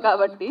ఫస్ట్ సభ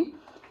కాబట్టి.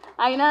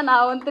 అయినా నా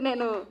వంతు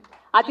నేను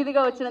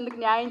అతిథిగా వచ్చినందుకు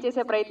న్యాయం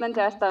చేసే ప్రయత్నం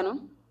చేస్తాను.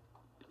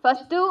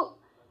 ఫస్ట్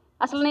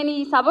అసలు నేను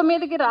ఈ సభ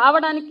మీదకి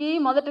రావడానికి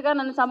మొదటగా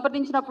నన్ను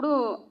సంప్రదించినప్పుడు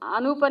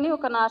అనూప్ అని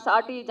ఒక నా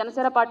సాటి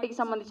జనసేన పార్టీకి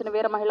సంబంధించిన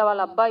వేరే మహిళ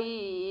వాళ్ళ అబ్బాయి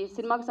ఈ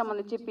సినిమాకి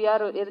సంబంధించి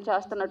పిఆర్ ఏదో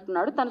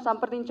చేస్తున్నట్టున్నాడు. తను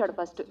సంప్రదించాడు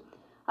ఫస్ట్.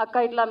 అక్క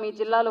ఇట్లా మీ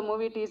జిల్లాలో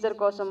మూవీ టీజర్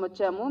కోసం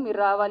వచ్చాము, మీరు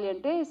రావాలి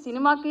అంటే.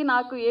 సినిమాకి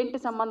నాకు ఏంటి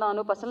సంబంధం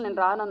అనూప్, అసలు నేను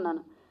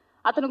రానన్నాను.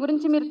 అతని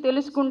గురించి మీరు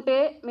తెలుసుకుంటే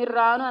మీరు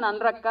రాను అని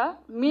అనరక్క,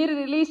 మీరు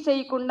రిలీజ్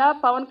చేయకుండా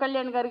పవన్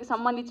కళ్యాణ్ గారికి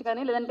సంబంధించి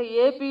కానీ, లేదంటే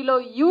ఏపీలో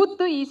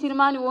యూత్ ఈ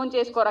సినిమాని ఓన్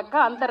చేసుకోరక్క,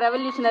 అంత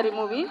రెవల్యూషనరీ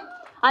మూవీ,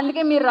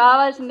 అందుకే మీరు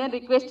రావాల్సిందే అని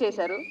రిక్వెస్ట్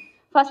చేశారు.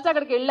 ఫస్ట్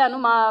అక్కడికి వెళ్ళాను,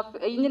 మా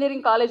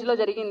ఇంజనీరింగ్ కాలేజ్లో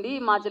జరిగింది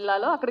మా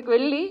జిల్లాలో. అక్కడికి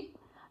వెళ్ళి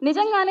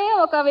నిజంగానే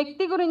ఒక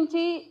వ్యక్తి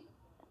గురించి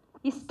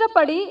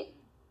ఇష్టపడి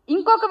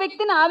ఇంకొక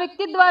వ్యక్తిని ఆ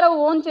వ్యక్తి ద్వారా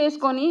ఓన్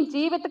చేసుకొని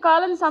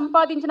జీవితకాలం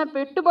సంపాదించిన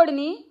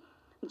పెట్టుబడిని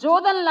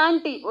జోదం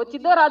లాంటి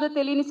వచ్చిద్దో రాదో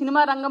తెలియని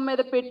సినిమా రంగం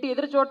మీద పెట్టి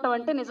ఎదురు చూడటం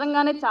అంటే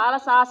నిజంగానే చాలా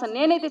సాహసం.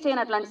 నేనైతే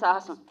చేయను అట్లాంటి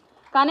సాహసం,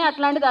 కానీ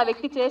అట్లాంటిది ఆ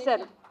వ్యక్తి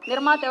చేశారు.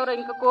 నిర్మాత ఎవరో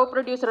ఇంకా కో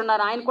ప్రొడ్యూసర్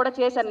ఉన్నారు, ఆయన కూడా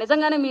చేశారు.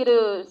 నిజంగానే మీరు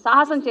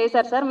సాహసం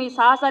చేశారు సార్. మీ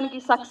సాహసానికి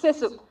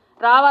సక్సెస్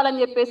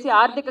రావాలని చెప్పేసి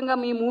ఆర్థికంగా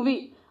మీ మూవీ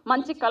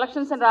మంచి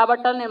కలెక్షన్స్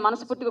రాబట్టాలని నేను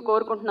మనస్ఫూర్తిగా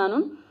కోరుకుంటున్నాను.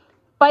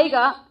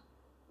 పైగా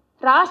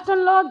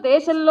రాష్ట్రంలో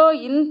దేశంలో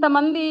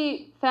ఇంతమంది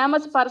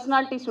ఫేమస్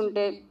పర్సనాలిటీస్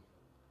ఉంటే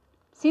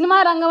సినిమా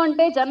రంగం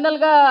అంటే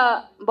జనరల్గా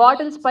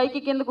బాటిల్స్ పైకి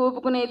కిందకు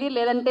ఊపుకునేది,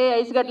 లేదంటే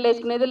ఐస్ గడ్డలు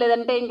వేసుకునేది,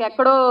 లేదంటే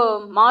ఇంకెక్కడో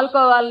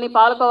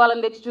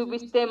పాలుకోవాలని తెచ్చి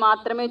చూపిస్తే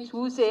మాత్రమే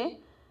చూసే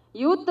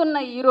యూత్ ఉన్న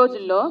ఈ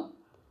రోజుల్లో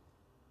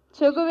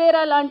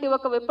చెగువేరా లాంటి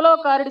ఒక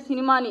విప్లవకారుడి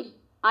సినిమాని,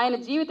 ఆయన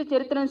జీవిత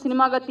చరిత్రను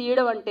సినిమాగా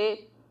తీయడం అంటే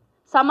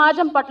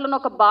సమాజం పట్ల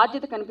ఒక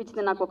బాధ్యత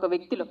కనిపించింది నాకు ఒక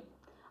వ్యక్తిలో.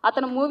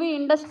 అతను మూవీ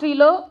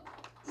ఇండస్ట్రీలో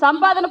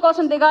సంపాదన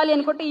కోసం దిగాలి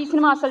అనుకుంటే ఈ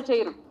సినిమా అసలు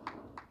చేయరు,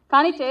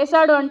 కానీ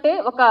చేశాడు అంటే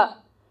ఒక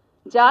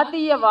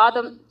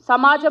జాతీయవాదం,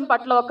 సమాజం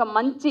పట్ల ఒక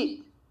మంచి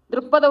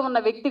దృక్పథం ఉన్న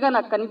వ్యక్తిగా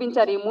నాకు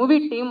కనిపించారు ఈ మూవీ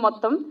టీం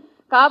మొత్తం.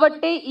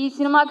 కాబట్టి ఈ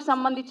సినిమాకి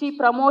సంబంధించి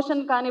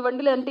ప్రమోషన్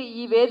కానివ్వండి, లేదంటే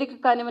ఈ వేదిక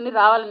కానివ్వండి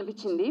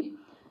రావాలనిపించింది.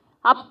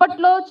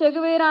 అప్పట్లో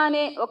చెగువేరా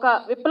అనే ఒక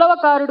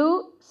విప్లవకారుడు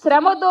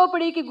శ్రమ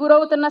దోపిడీకి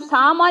గురవుతున్న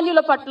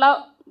సామాన్యుల పట్ల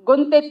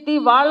గొంతెత్తి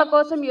వాళ్ళ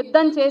కోసం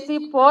యుద్ధం చేసి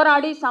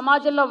పోరాడి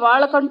సమాజంలో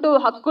వాళ్ళకంటూ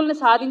హక్కుల్ని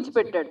సాధించి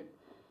పెట్టాడు.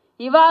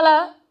 ఇవాళ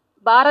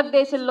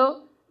భారతదేశంలో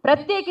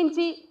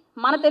ప్రత్యేకించి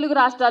మన తెలుగు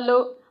రాష్ట్రాల్లో,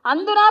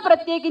 అందున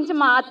ప్రత్యేకించి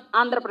మా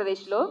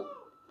ఆంధ్రప్రదేశ్లో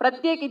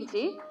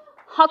ప్రత్యేకించి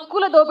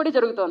హక్కుల దోపిడీ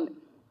జరుగుతోంది.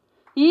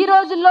 ఈ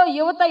రోజుల్లో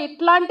యువత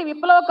ఇట్లాంటి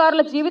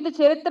విప్లవకారుల జీవిత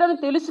చరిత్రను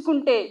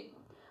తెలుసుకుంటే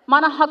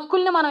మన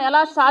హక్కుల్ని మనం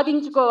ఎలా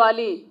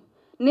సాధించుకోవాలి,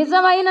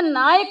 నిజమైన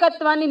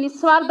నాయకత్వాన్ని,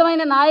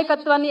 నిస్వార్థమైన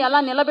నాయకత్వాన్ని ఎలా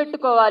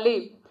నిలబెట్టుకోవాలి.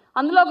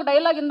 అందులో ఒక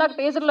డైలాగ్ ఇందాక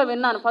టీజర్లో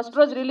విన్నాను, ఫస్ట్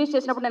రోజు రిలీజ్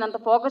చేసినప్పుడు నేను అంత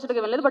ఫోకస్డ్గా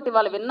వినలేదు, బట్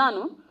ఇవాళ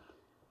విన్నాను.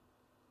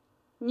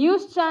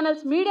 News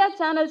channels, media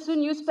channels,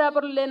 news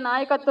పేపర్లు లేని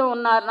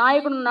నాయకత్వం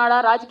నాయకుడు ఉన్నాడా,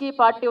 రాజకీయ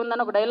పార్టీ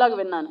ఉందని ఒక డైలాగ్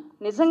విన్నాను.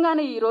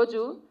 నిజంగానే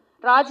ఈరోజు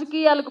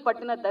రాజకీయాలకు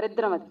పట్టిన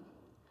దరిద్రం అది,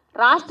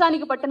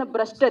 రాష్ట్రానికి పట్టిన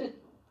భ్రష్టు అది.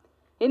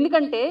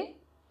 ఎందుకంటే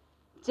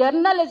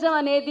జర్నలిజం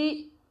అనేది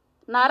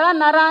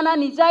నరాన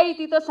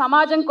నిజాయితీతో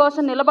సమాజం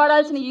కోసం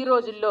నిలబడాల్సిన ఈ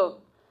రోజుల్లో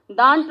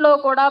దాంట్లో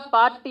కూడా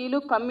పార్టీలు,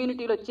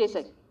 కమ్యూనిటీలు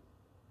వచ్చేసాయి.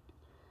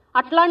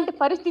 అట్లాంటి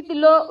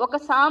పరిస్థితుల్లో ఒక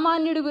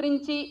సామాన్యుడి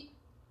గురించి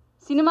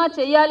సినిమా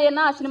చేయాలి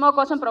అన్నా, ఆ సినిమా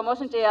కోసం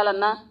ప్రమోషన్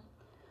చేయాలన్నా,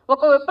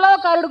 ఒక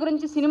విప్లవకారుడి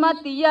గురించి సినిమా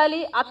తీయాలి,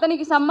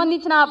 అతనికి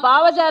సంబంధించిన ఆ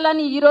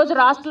భావజాలాన్ని ఈరోజు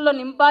రాష్ట్రంలో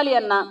నింపాలి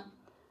అన్నా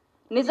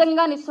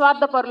నిజంగా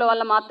నిస్వార్థ పరుల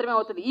వల్ల మాత్రమే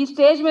అవుతుంది. ఈ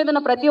స్టేజ్ మీద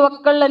ఉన్న ప్రతి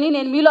ఒక్కళ్ళని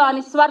నేను మీలో ఆ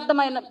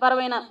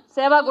నిస్వార్థమైన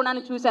సేవా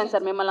గుణాన్ని చూశాను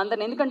సార్ మిమ్మల్ని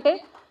అందరినీ. ఎందుకంటే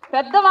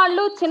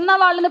పెద్దవాళ్ళు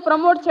చిన్నవాళ్ళని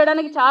ప్రమోట్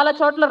చేయడానికి చాలా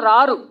చోట్ల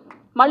రారు,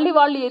 మళ్ళీ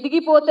వాళ్ళు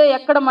ఎదిగిపోతే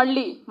ఎక్కడ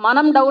మళ్ళీ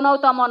మనం డౌన్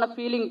అవుతామో అన్న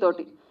ఫీలింగ్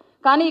తోటి.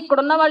 కానీ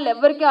ఇక్కడున్న వాళ్ళు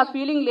ఎవరికి ఆ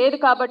ఫీలింగ్ లేదు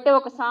కాబట్టే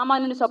ఒక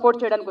సామాన్యుని సపోర్ట్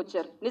చేయడానికి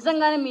వచ్చారు.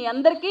 నిజంగానే మీ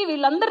అందరికీ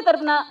వీళ్ళందరి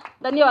తరఫున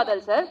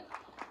ధన్యవాదాలు సార్.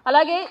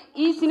 అలాగే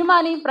ఈ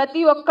సినిమాని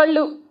ప్రతి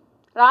ఒక్కళ్ళు,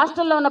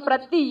 రాష్ట్రంలో ఉన్న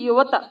ప్రతి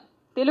యువత,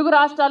 తెలుగు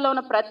రాష్ట్రాల్లో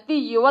ఉన్న ప్రతి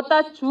యువత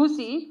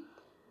చూసి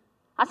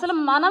అసలు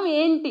మనం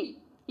ఏంటి,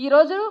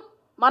 ఈరోజు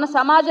మన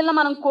సమాజంలో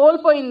మనం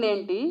కోల్పోయింది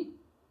ఏంటి,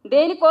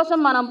 దేనికోసం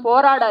మనం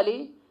పోరాడాలి,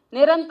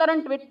 నిరంతరం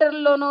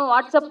ట్విట్టర్లోనూ,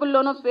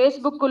 వాట్సాప్ల్లోనూ,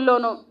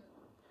 ఫేస్బుక్ల్లోనూ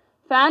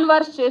ఫ్యాన్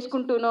వార్స్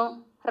చేసుకుంటూనో,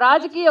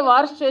 రాజకీయ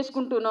వార్స్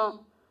చేసుకుంటూనో,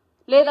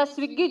 లేదా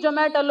స్విగ్గీ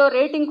జొమాటోలో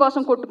రేటింగ్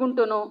కోసం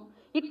కొట్టుకుంటూనో,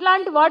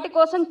 ఇట్లాంటి వాటి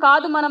కోసం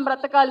కాదు మనం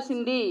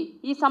బ్రతకాల్సింది.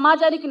 ఈ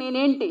సమాజానికి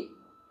నేనేంటి,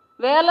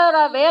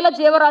 వేల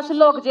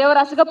జీవరాశుల్లో ఒక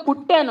జీవరాశిగా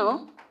పుట్టాను,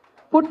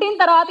 పుట్టిన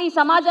తర్వాత ఈ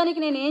సమాజానికి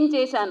నేను ఏం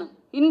చేశాను,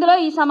 ఇందులో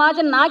ఈ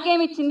సమాజం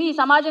నాకేమిచ్చింది, ఈ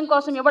సమాజం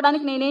కోసం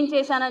ఇవ్వడానికి నేనేం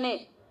చేశాననే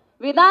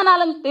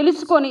విధానాలను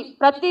తెలుసుకొని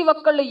ప్రతి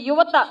ఒక్కళ్ళు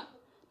యువత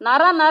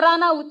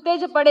నరాన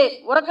ఉత్తేజపడే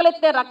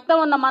ఉరకలెత్తే రక్తం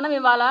ఉన్న మనం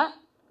ఇవాళ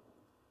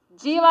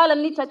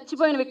జీవాలన్నీ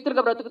చచ్చిపోయిన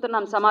వ్యక్తులుగా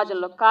బ్రతుకుతున్నాం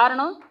సమాజంలో.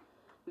 కారణం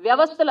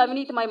వ్యవస్థలు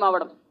అవినీతిమయం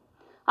అవ్వడం.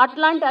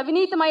 అట్లాంటి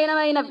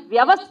అవినీతిమైన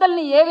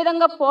వ్యవస్థల్ని ఏ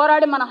విధంగా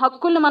పోరాడి మన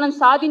హక్కుల్ని మనం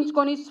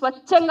సాధించుకొని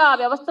స్వచ్ఛంగా ఆ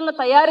వ్యవస్థలను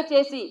తయారు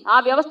చేసి ఆ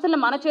వ్యవస్థలను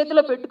మన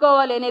చేతిలో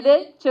పెట్టుకోవాలి అనేదే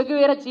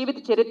చెగువేరా జీవిత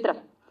చరిత్ర.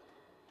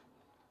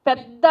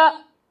 పెద్ద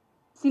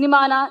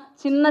సినిమానా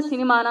చిన్న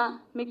సినిమానా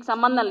మీకు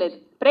సంబంధం లేదు,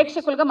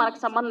 ప్రేక్షకులుగా మనకు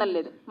సంబంధం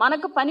లేదు.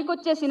 మనకు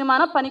పనికొచ్చే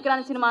సినిమానా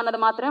పనికిరాని సినిమా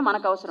అన్నది మాత్రమే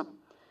మనకు అవసరం.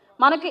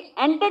 మనకి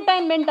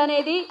ఎంటర్టైన్మెంట్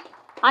అనేది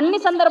అన్ని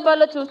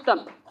సందర్భాల్లో చూస్తాం,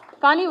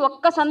 కానీ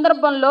ఒక్క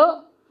సందర్భంలో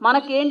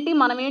మనకేంటి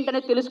మనం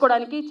ఏంటనేది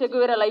తెలుసుకోవడానికి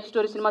చెగువేరా లైఫ్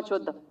స్టోరీ సినిమా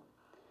చూద్దాం.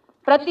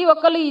 ప్రతి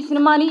ఒక్కళ్ళు ఈ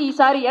సినిమాని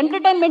ఈసారి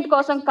ఎంటర్టైన్మెంట్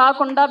కోసం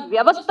కాకుండా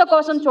వ్యవస్థ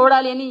కోసం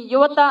చూడాలి అని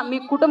యువత, మీ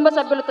కుటుంబ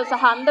సభ్యులతో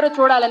సహా అందరూ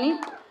చూడాలని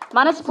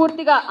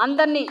మనస్ఫూర్తిగా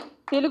అందరినీ,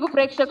 తెలుగు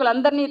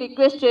ప్రేక్షకులందరినీ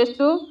రిక్వెస్ట్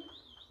చేస్తూ,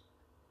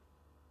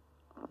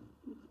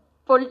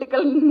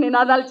 పొలిటికల్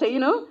నినాదాలు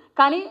చేయను,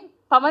 కానీ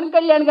పవన్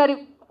కళ్యాణ్ గారి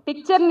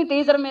పిక్చర్ని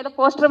టీజర్ మీద,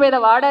 పోస్టర్ మీద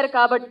వాడారు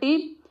కాబట్టి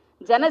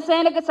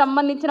జనసేనకు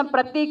సంబంధించిన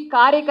ప్రతి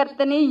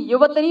కార్యకర్తని,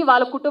 యువతని,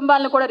 వాళ్ళ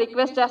కుటుంబాలను కూడా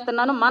రిక్వెస్ట్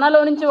చేస్తున్నాను. మనలో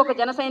నుంచి ఒక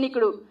జన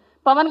సైనికుడు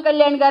పవన్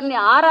కళ్యాణ్ గారిని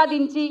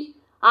ఆరాధించి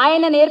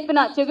ఆయన నేర్పిన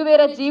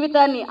చెగువేరా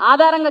జీవితాన్ని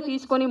ఆధారంగా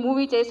తీసుకొని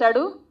మూవీ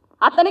చేశాడు.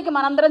 అతనికి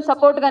మనందరం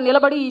సపోర్ట్గా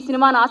నిలబడి ఈ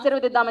సినిమాను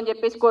ఆశీర్వదిద్దామని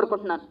చెప్పేసి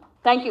కోరుకుంటున్నాను.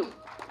 Thank you.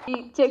 ఈ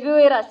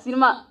చెగువేరా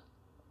సినిమా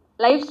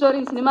లైఫ్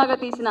స్టోరీని సినిమాగా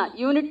తీసిన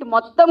యూనిట్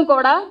మొత్తం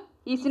కూడా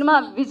ఈ సినిమా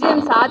విజయం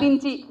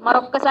సాధించి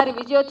మరొక్కసారి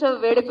విజయోత్సవ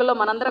వేడుకల్లో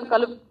మనందరం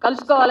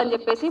కలుసుకోవాలని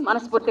చెప్పేసి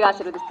మనస్ఫూర్తిగా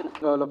ఆశీర్వదిస్తున్నాను.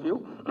 All of you.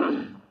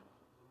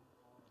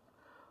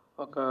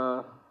 ఒక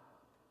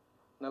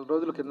 4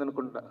 రోజుల కింద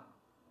అనుకుంటా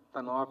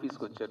తను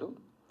ఆఫీస్కి వచ్చారు.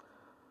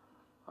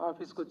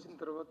 ఆఫీస్కి వచ్చిన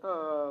తర్వాత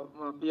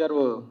మా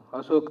పిఆర్ఓ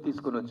అశోక్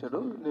తీసుకొని వచ్చాడు.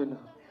 నేను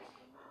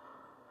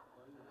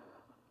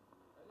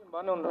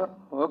బాగానే ఉందా?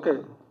 ఓకే.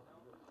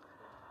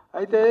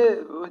 అయితే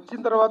వచ్చిన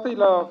తర్వాత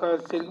ఇలా ఒక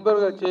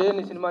సిల్వర్గా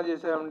చేయని సినిమా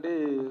చేసామండి,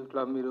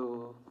 ఇట్లా మీరు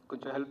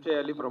కొంచెం హెల్ప్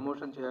చేయాలి,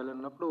 ప్రమోషన్ చేయాలి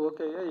అన్నప్పుడు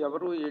ఓకే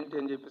ఎవరు ఏంటి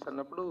అని చెప్పేసి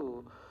అన్నప్పుడు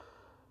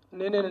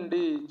నేనేనండి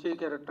చేయి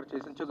క్యారెక్టర్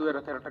చేసిన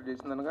చెగువేరా క్యారెక్టర్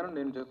చేసిందని కానీ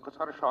నేను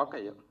ఒక్కసారి షాక్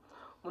అయ్యా.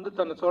 ముందు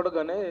తను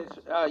చూడగానే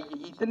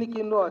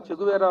ఇతనికి ఆ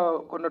చెగువేరా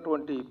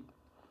కొన్నటువంటి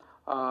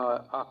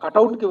ఆ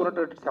కటౌట్కి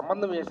ఉన్నటువంటి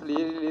సంబంధం అసలు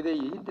లేదే,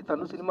 ఏంటి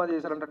తను సినిమా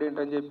చేశారంటాడు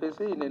ఏంటని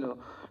చెప్పేసి నేను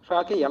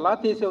షాక్ అయ్యి, ఎలా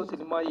తీసావు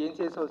సినిమా, ఏం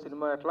చేసావు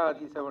సినిమా, ఎట్లా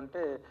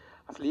తీసావంటే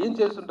అసలు ఏం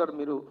చేస్తుంటారు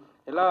మీరు,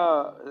 ఎలా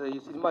ఈ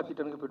సినిమా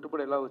తీయడానికి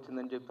పెట్టుబడి ఎలా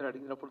వచ్చిందని చెప్పి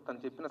అడిగినప్పుడు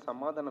తను చెప్పిన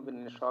సమాధానం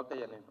నేను షాక్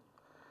అయ్యా. నేను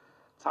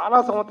చాలా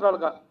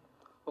సంవత్సరాలుగా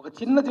ఒక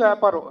చిన్న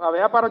వ్యాపారం, ఆ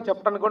వ్యాపారం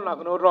చెప్పడానికి కూడా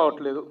నాకు నోరు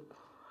రావట్లేదు,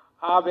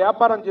 ఆ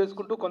వ్యాపారం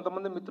చేసుకుంటూ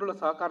కొంతమంది మిత్రుల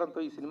సహకారంతో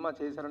ఈ సినిమా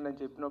చేశానని నేను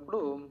చెప్పినప్పుడు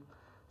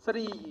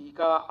సరే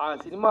ఇక ఆ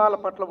సినిమాల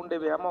పట్ల ఉండే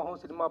వ్యామోహం,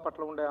 సినిమా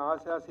పట్ల ఉండే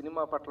ఆశ,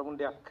 సినిమా పట్ల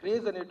ఉండే ఆ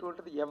క్రేజ్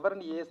అనేటువంటిది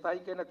ఎవరిని ఏ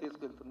స్థాయికైనా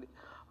తీసుకెళ్తుంది,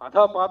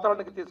 అధా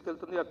పాతాళానికి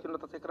తీసుకెళ్తుంది,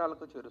 అత్యున్నత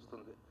శిఖరాలకు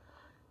చేరుస్తుంది.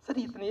 సరే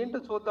ఇతను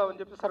ఏంటో చూద్దామని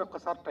చెప్పి సార్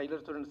ఒక్కసారి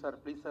ట్రైలర్ చూడండి సార్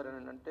ప్లీజ్ సార్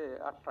అని అంటే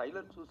ఆ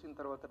ట్రైలర్ చూసిన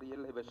తర్వాత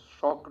real I was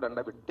shocked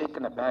and I will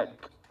taken a back.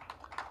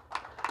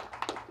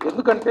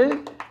 ఎందుకంటే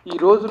ఈ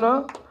రోజున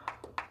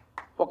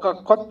ఒక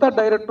కొత్త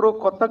డైరెక్టరు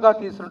కొత్తగా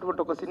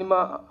తీసినటువంటి ఒక సినిమా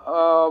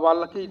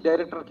వాళ్ళకి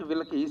డైరెక్టర్కి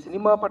వీళ్ళకి ఈ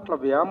సినిమా పట్ల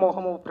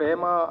వ్యామోహము,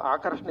 ప్రేమ,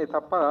 ఆకర్షణే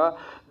తప్ప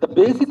ద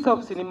బేసిక్స్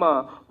ఆఫ్ సినిమా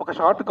ఒక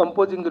షార్ట్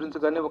కంపోజింగ్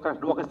గురించి కానీ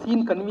ఒక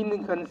సీన్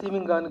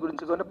కన్సీవింగ్ దాని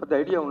గురించి కానీ పెద్ద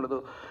ఐడియా ఉండదు.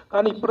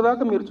 కానీ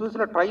ఇప్పటిదాకా మీరు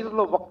చూసిన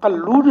ట్రైలర్లో ఒక్క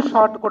లూడ్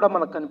షాట్ కూడా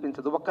మనకు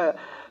కనిపించదు, ఒక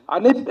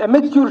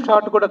అమెచ్యూర్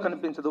షాట్ కూడా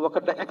కనిపించదు, ఒక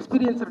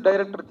ఎక్స్పీరియన్స్డ్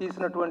డైరెక్టర్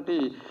తీసినటువంటి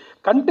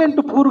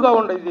కంటెంట్ పూర్గా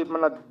ఉండేది,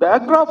 మన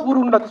బ్యాక్డ్రాప్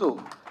పూర్ ఉండొచ్చు,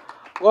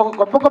 ఒక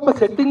గొప్ప గొప్ప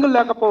సెట్టింగ్లు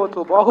లేకపోవచ్చు,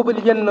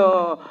 బాహుబలియన్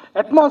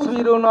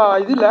అట్మాస్ఫియర్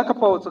ఇది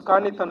లేకపోవచ్చు,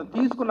 కానీ తను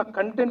తీసుకున్న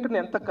కంటెంట్ని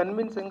ఎంత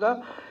కన్విన్సింగ్గా,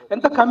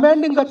 ఎంత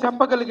కమాండింగ్గా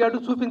చెప్పగలిగాడు,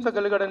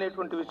 చూపించగలిగాడు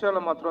అనేటువంటి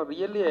విషయాలు మాత్రం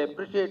really I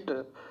appreciate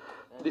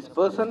this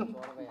person.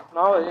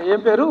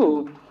 ఏం పేరు?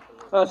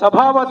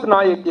 Sabhavath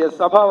Naik.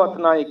 Sabhavath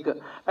Naik.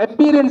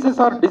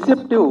 Appearances are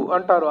deceptive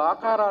అంటారు,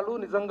 ఆకారాలు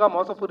నిజంగా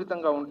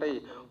మోసపూరితంగా ఉంటాయి.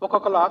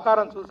 ఒక్కొక్కరు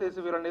ఆకారం చూసేసి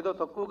వీళ్ళని ఏదో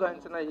తక్కువగా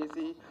అంచనా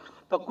వేసి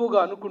తక్కువగా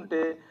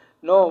అనుకుంటే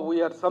no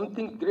we are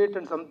something great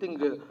and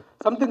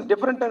something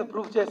different అని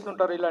ప్రూవ్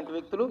చేస్తుంటారు ఇలాంటి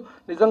వ్యక్తులు.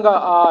 నిజంగా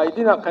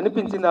ఇది నాకు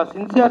కనిపించింది, ఆ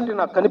సిన్సియారిటీ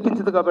నాకు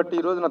కనిపించింది కాబట్టి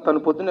ఈరోజు నాకు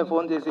తను పొద్దున్నే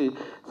ఫోన్ చేసి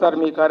సార్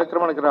మీ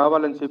కార్యక్రమానికి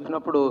రావాలని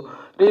చెప్పినప్పుడు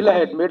real I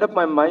head made up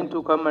my mind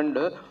to come.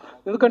 And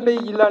ఎందుకంటే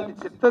ఇలాంటి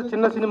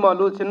చిన్న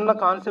సినిమాలు, చిన్న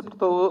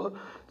కాన్సెప్ట్తో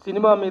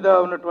సినిమా మీద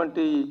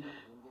ఉన్నటువంటి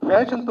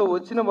ఫ్యాషన్తో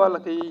వచ్చిన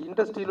వాళ్ళకి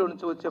ఇండస్ట్రీలో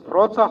నుంచి వచ్చే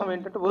ప్రోత్సాహం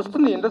ఏంటంటే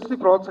వస్తుంది, ఇండస్ట్రీ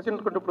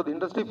ప్రోత్సహించుకుంటే ఇప్పుడు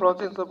ఇండస్ట్రీ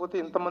ప్రోత్సహించకపోతే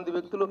ఇంతమంది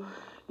వ్యక్తులు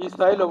ఈ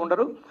స్థాయిలో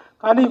ఉండరు.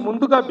 కానీ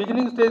ముందుగా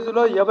బిగినింగ్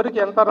స్టేజ్లో ఎవరికి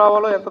ఎంత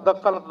రావాలో ఎంత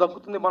దక్కాలో అంత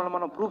దక్కుతుంది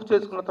మనం ప్రూఫ్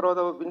చేసుకున్న తర్వాత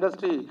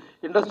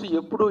ఇండస్ట్రీ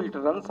ఎప్పుడు it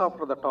runs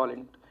after the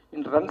talent,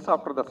 it runs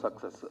after the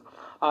success.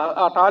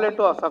 ఆ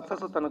టాలెంట్, ఆ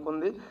సక్సెస్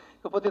తనకుంది.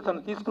 కాకపోతే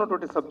తను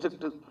తీసుకున్నటువంటి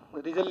సబ్జెక్ట్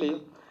రిజల్లీ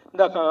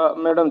ఇందాక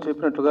మేడం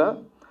చెప్పినట్టుగా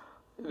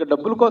ఇక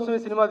డబ్బుల కోసమే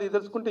సినిమా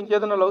తెలుసుకుంటే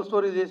ఇంకేదైనా లవ్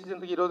స్టోరీ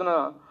చేసేందుకు ఈ రోజున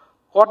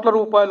కోట్ల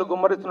రూపాయలు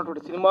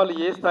గుమ్మరిస్తున్నటువంటి సినిమాలు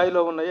ఏ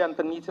స్థాయిలో ఉన్నాయో,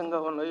 ఎంత నీచంగా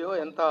ఉన్నాయో,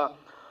 ఎంత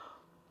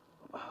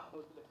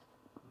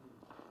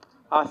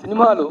ఆ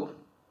సినిమాలు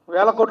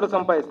వేల కోట్లు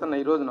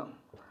సంపాదిస్తున్నాయి ఈ రోజున.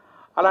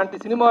 అలాంటి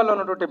సినిమాల్లో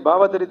ఉన్నటువంటి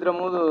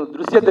భావదరిద్రము,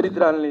 దృశ్య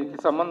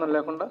దరిద్రాలకి సంబంధం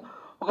లేకుండా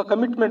ఒక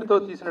కమిట్మెంట్తో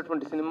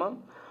తీసినటువంటి సినిమా.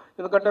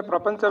 ఎందుకంటే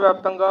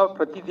ప్రపంచవ్యాప్తంగా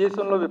ప్రతి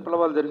దేశంలో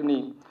విప్లవాలు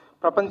జరిగినాయి,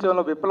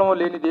 ప్రపంచంలో విప్లవం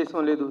లేని దేశం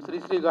లేదు.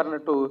 శ్రీశ్రీ గారు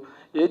అన్నట్టు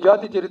ఏ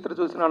జాతి చరిత్ర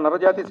చూసినా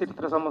నరజాతి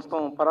చరిత్ర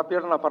సమస్తం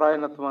పరపీడన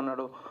పరాయణత్వం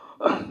అన్నాడు.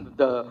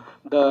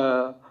 The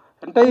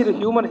entire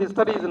human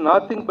history is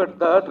nothing but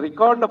the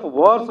record of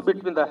wars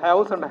between the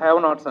haves and have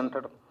nots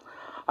అంటాడు.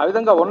 ఆ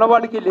విధంగా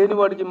ఉన్నవాడికి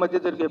లేనివాడికి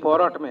మధ్య జరిగే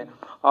పోరాటమే.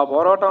 ఆ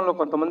పోరాటంలో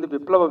కొంతమంది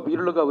విప్లవ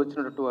వీరులుగా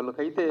వచ్చినట్టు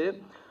వాళ్ళకైతే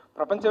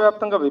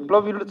ప్రపంచవ్యాప్తంగా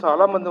విప్లవ వీరులు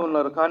చాలామంది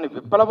ఉన్నారు. కానీ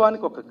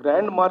విప్లవానికి ఒక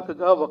గ్రాండ్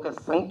మార్క్గా, ఒక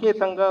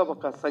సంకేతంగా,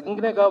 ఒక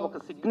సంజ్ఞగా, ఒక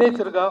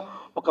సిగ్నేచర్గా,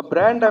 ఒక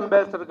బ్రాండ్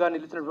అంబాసిడర్గా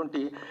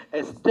నిలిచినటువంటి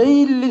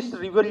స్టైలిష్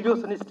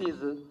రివల్యూషనిస్ట్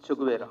ఈజ్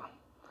చెగువేరా.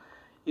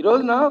 ఈ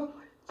రోజున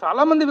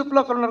చాలామంది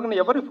విప్లవకులు ఉన్నారు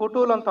కానీ ఎవరి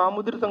ఫోటోలు అంత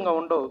ఆముద్రితంగా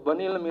ఉండవు.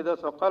 బనీళ్ళ మీద,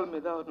 చొక్కాల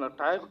మీద,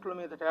 టాటూల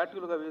మీద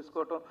టాటూలుగా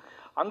వేసుకోవటం,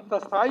 అంత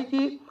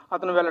స్థాయికి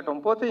అతను వెళ్ళటం.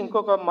 పోతే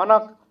ఇంకొక మన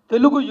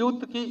తెలుగు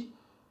యూత్కి,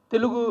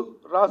 తెలుగు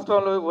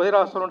రాష్ట్రంలో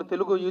రాష్ట్రంలో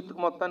తెలుగు యూత్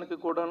మొత్తానికి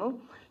కూడాను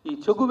ఈ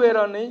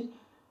చెగువేరాని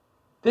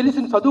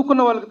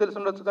చదువుకున్న వాళ్ళకి తెలిసి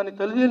ఉండొచ్చు, కానీ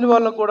తెలియని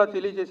వాళ్ళకు కూడా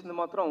తెలియజేసింది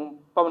మాత్రం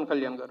పవన్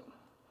కళ్యాణ్ గారు.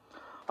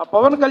 ఆ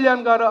పవన్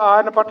కళ్యాణ్ గారు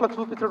ఆయన పట్ల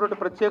చూపించినటువంటి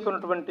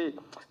ప్రత్యేకమైనటువంటి,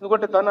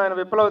 ఎందుకంటే ఆయన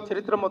విప్లవ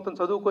చరిత్ర మొత్తం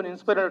చదువుకొని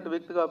ఇన్స్పైర్ అయినటువంటి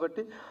వ్యక్తి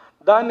కాబట్టి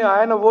దాన్ని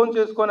ఆయన ఓన్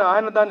చేసుకొని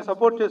ఆయన దాన్ని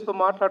సపోర్ట్ చేస్తూ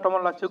మాట్లాడటం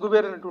వల్ల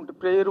చెగువేర అనేటువంటి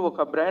పేరు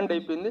ఒక బ్రాండ్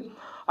అయిపోయింది.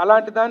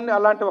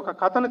 అలాంటి ఒక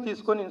కథను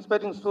తీసుకొని,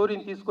 ఇన్స్పైరింగ్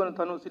స్టోరీని తీసుకొని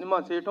తను సినిమా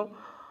చేయటం,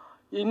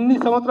 ఇన్ని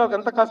సంవత్సరాలకు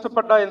ఎంత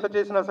కష్టపడ్డా ఎంత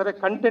చేసినా సరే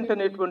కంటెంట్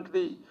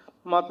అనేటువంటిది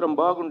మాత్రం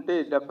బాగుంటే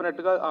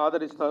డెఫినెట్గా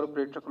ఆదరిస్తారు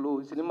ప్రేక్షకులు.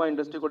 సినిమా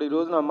ఇండస్ట్రీ కూడా ఈ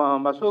రోజున మా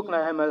Ashok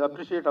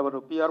appreciate hour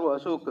PRO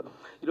Ashok.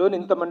 ఈరోజు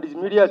ఇంతమంది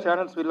మీడియా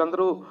ఛానల్స్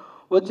వీళ్ళందరూ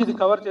వచ్చి ఇది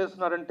కవర్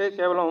చేస్తున్నారంటే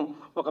కేవలం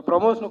ఒక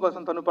ప్రమోషన్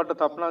కోసం తను పడ్డ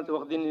తపన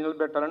ఒక దీన్ని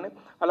నిలబెట్టాలని.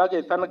 అలాగే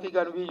తనకి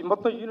కానీ ఈ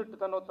మొత్తం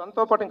యూనిట్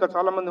తనతో పాటు ఇంకా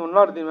చాలామంది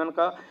ఉన్నారు దీని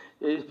వెనక.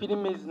 ఏ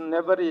film is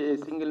never a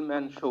single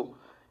man show,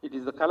 it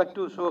is the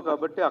collective show.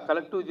 కాబట్టి ఆ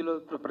కలెక్టివ్లో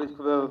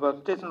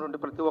వర్క్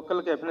చేసినటువంటి ప్రతి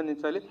ఒక్కరికి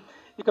అభినందించాలి.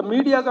 ఇక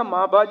మీడియాగా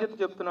మా బాధ్యత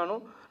చెప్తున్నాను,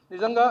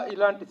 నిజంగా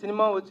ఇలాంటి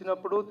సినిమా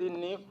వచ్చినప్పుడు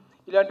దీన్ని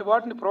ఇలాంటి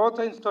వాటిని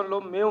ప్రోత్సహించడంలో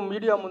మేము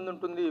మీడియా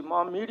ముందుంటుంది. మా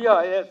media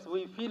yes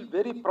we feel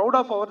very proud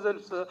of our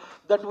shelves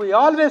that we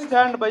always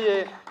stand by A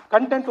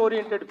content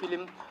oriented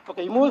film, ఒక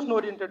ఇమోషన్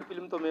ఓరియంటెడ్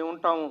ఫిలింతో మేము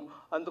ఉంటాము.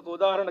 అందుకు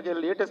ఉదాహరణకి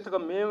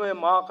లేటెస్ట్గా మేమే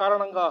మా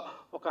కారణంగా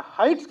ఒక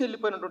హైట్స్కి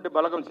వెళ్ళిపోయినటువంటి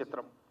బలగం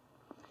చిత్రం,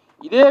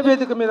 ఇదే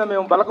వేదిక మీద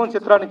మేము బలగం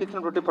చిత్రానికి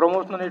ఇచ్చినటువంటి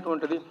ప్రమోషన్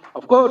అనేటువంటిది.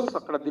 అఫ్కోర్స్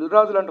అక్కడ దిల్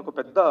రాజు లాంటి ఒక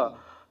పెద్ద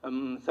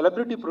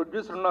సెలబ్రిటీ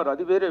ప్రొడ్యూసర్ ఉన్నారు,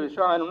 అది వేరే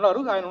విషయం.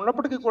 ఆయన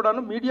ఉన్నప్పటికీ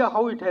కూడాను media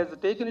how it has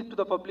taken it to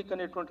the public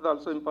అనేటువంటిది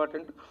ఆల్సో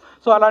ఇంపార్టెంట్.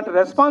 సో అలాంటి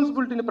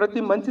రెస్పాన్సిబిలిటీని ప్రతి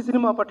మంచి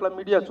సినిమా పట్ల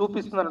మీడియా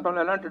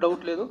చూపిస్తుందనటంలో ఎలాంటి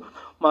డౌట్ లేదు.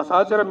 మా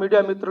సహచర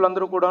మీడియా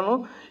మిత్రులందరూ కూడాను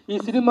ఈ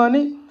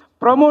సినిమాని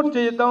ప్రమోట్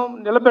చేద్దాం,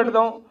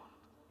 నిలబెడదాం,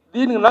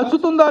 దీనికి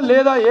నచ్చుతుందా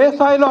లేదా, ఏ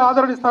స్థాయిలో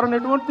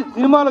ఆదరణిస్తారనేటువంటి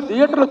సినిమాలు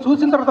థియేటర్లో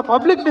చూసిన తర్వాత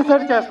పబ్లిక్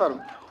డిసైడ్ చేస్తారు.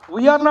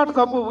 We are not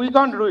we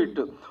can't do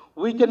it,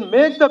 we can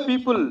make the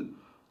people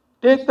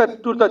take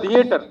to the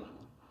theatre.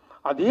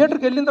 ఆ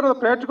థియేటర్కి వెళ్ళిన తర్వాత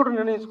ప్రేక్షకుడు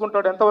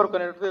నిర్ణయించుకుంటాడు ఎంతవరకు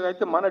అనేది.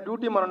 అయితే మన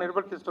డ్యూటీ మనం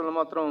నిర్వర్తించడంలో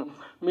మాత్రం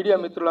మీడియా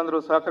మిత్రులందరూ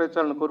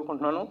సహకరించాలని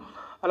కోరుకుంటున్నాను.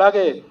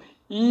 అలాగే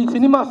ఈ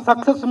సినిమా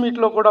సక్సెస్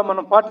మీట్లో కూడా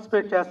మనం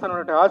పార్టిసిపేట్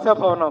చేస్తాననే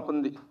ఆశాభావం నాకు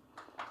ఉంది.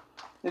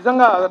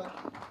 నిజంగా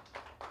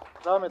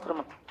రా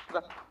మిత్రమా,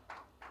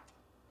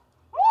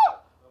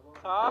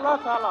 చాలా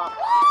చాలా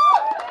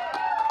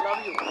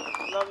లవ్ యూ.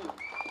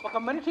 ఒక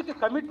మనిషికి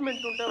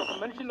కమిట్మెంట్ ఉంటే, ఒక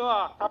మనిషిలో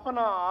ఆ తపన,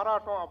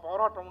 ఆరాటం, ఆ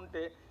పోరాటం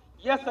ఉంటే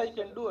ఎస్ ఐ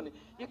కెన్ డూ అని.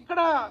 ఇక్కడ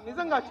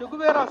నిజంగా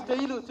Che Guevara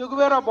style,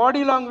 Che Guevara body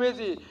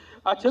language,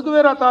 ఆ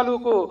చెగువేరా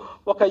తాలూకు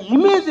ఒక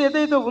ఇమేజ్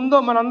ఏదైతే ఉందో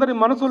మనందరి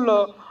మనసుల్లో,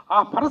 ఆ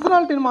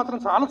పర్సనాలిటీని మాత్రం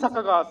చాలా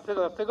చక్కగా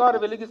సిగారు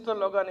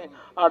వెలిగించడంలో కానీ,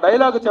 ఆ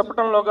డైలాగ్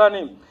చెప్పడంలో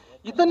కానీ,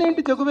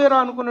 ఇతనేంటి చెగువేరా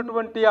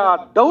అనుకున్నటువంటి ఆ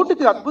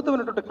డౌట్కి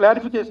అద్భుతమైనటువంటి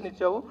క్లారిఫికేషన్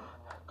ఇచ్చావు.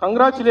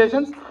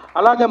 కంగ్రాచులేషన్స్.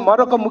 అలాగే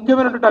మరొక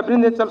ముఖ్యమైనటువంటి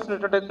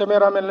అభినందించాల్సినటువంటి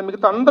కెమెరామెన్లు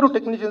మిగతా అందరూ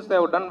technicians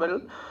have done well.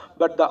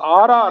 But the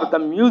RR, the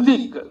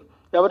music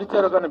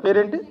ఎవరిచ్చారో కానీ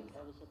పేరేంటి,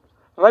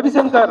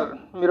 రవిశంకర్.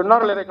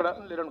 మీరున్నారా లేరా? ఇక్కడ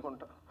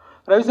లేరనుకుంటా.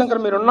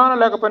 రవిశంకర్ మీరున్నారా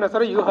లేకపోయినా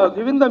సరే, you have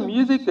given the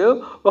music.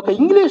 ఒక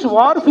ఇంగ్లీష్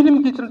వార్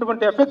ఫిలింకి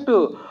ఇచ్చినటువంటి ఎఫెక్ట్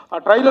ఆ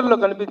ట్రైలర్లో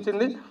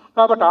కనిపించింది.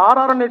 కాబట్టి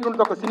ఆర్ఆర్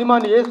అనేటువంటి ఒక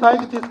సినిమాని ఏ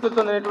స్థాయికి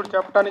తీసుకెళ్తుంది అనేటువంటి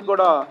చెప్పడానికి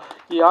కూడా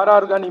ఈ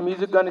ఆర్ఆర్ కానీ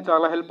మ్యూజిక్ కానీ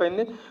చాలా హెల్ప్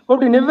అయింది.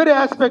 కాబట్టి ఇన్ ఎవ్రీ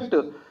ఆస్పెక్ట్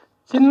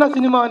చిన్న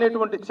సినిమా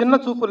అనేటువంటి చిన్న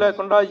చూపు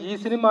లేకుండా ఈ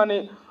సినిమాని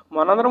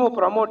మనందరము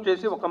ప్రమోట్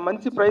చేసి ఒక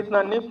మంచి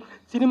ప్రయత్నాన్ని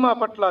సినిమా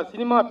పట్ల,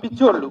 సినిమా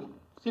పిచ్చోళ్ళు,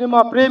 సినిమా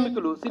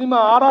ప్రేమికులు, సినిమా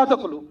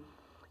ఆరాధకులు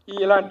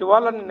ఇలాంటి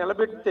వాళ్ళని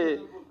నిలబెడితే,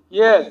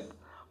 ఎస్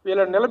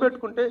వీళ్ళని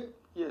నిలబెట్టుకుంటే,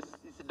 ఎస్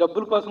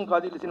డబ్బుల కోసం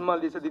కాదు వీళ్ళు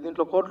సినిమాలు తీసేది,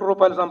 దీంట్లో కోట్ల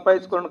రూపాయలు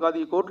సంపాదించుకోవడం కాదు,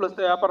 ఈ కోట్లు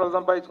వస్తే వ్యాపారాలు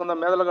సంపాదించుకుందాం,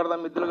 మెదలు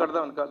కడదాం, మిద్దెలు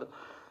కడదాం అని కాదు.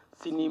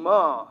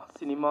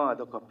 సినిమా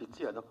అదొక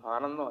పిచ్చి, అదొక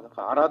ఆనందం, అదొక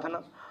ఆరాధన.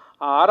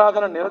 ఆ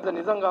ఆరాధన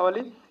నిజం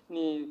కావాలి.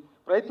 నీ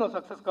ప్రయత్నం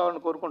సక్సెస్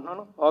కావాలని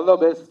కోరుకుంటున్నాను. All the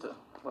best.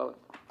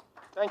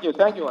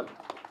 Thank you all.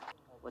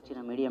 వచ్చిన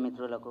మీడియా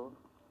మిత్రులకు,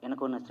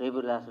 వెనుకున్న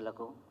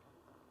శ్రేభిలాసులకు,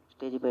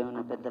 స్టేజిపై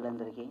ఉన్న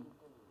పెద్దలందరికీ,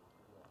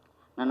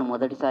 నన్ను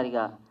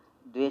మొదటిసారిగా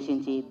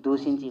ద్వేషించి,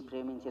 దూషించి,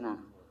 ప్రేమించిన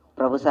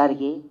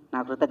ప్రభుసారికి నా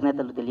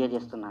కృతజ్ఞతలు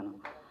తెలియజేస్తున్నాను.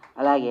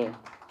 అలాగే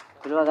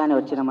పిలువగానే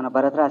వచ్చిన మన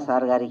భరత్రాజ్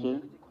సార్ గారికి,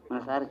 మన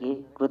సార్కి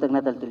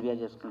కృతజ్ఞతలు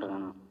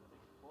తెలియజేసుకుంటున్నాను.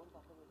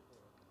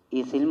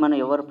 ఈ సినిమాను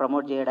ఎవరు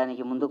ప్రమోట్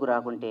చేయడానికి ముందుకు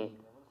రాకుంటే,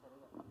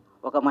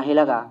 ఒక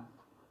మహిళగా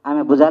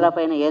ఆమె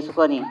భుజాలపైన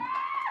వేసుకొని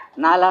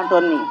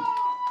నాలాంటి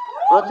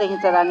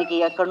ప్రోత్సహించడానికి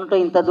ఎక్కడి నుంటో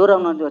ఇంత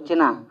దూరం నుండి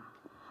వచ్చిన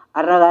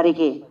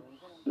అన్నగారికి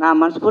నా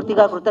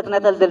మనస్ఫూర్తిగా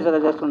కృతజ్ఞతలు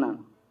తెలియజేస్తున్నాను.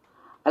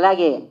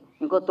 అలాగే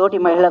ఇంకో తోటి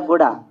మహిళకు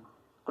కూడా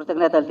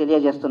కృతజ్ఞతలు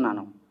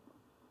తెలియజేస్తున్నాను.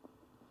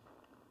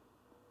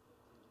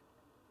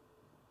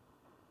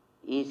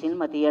 ఈ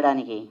సినిమా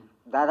తీయడానికి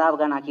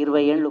దాదాపుగా నాకు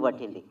 20 ఏళ్ళు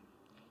పట్టింది.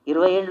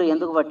 20 ఏళ్ళు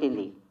ఎందుకు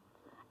పట్టింది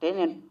అంటే,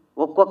 నేను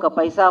ఒక్కొక్క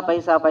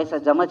పైసా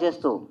జమ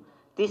చేస్తూ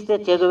తీస్తే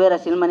చెగువేరా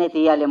సినిమానే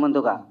తీయాలి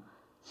ముందుగా.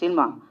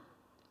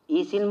 ఈ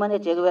సినిమానే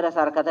చెగువేరా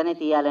సార్ కథనే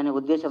తీయాలనే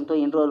ఉద్దేశంతో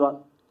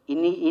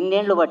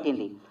ఇన్నేళ్ళు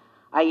పట్టింది.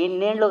 ఆ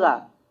ఇన్నేళ్లుగా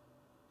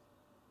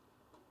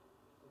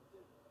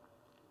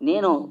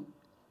నేను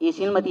ఈ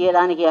సినిమా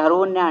తీయడానికి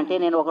అర్హున్నా అంటే,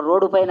 నేను ఒక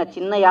రోడ్డు పైన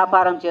చిన్న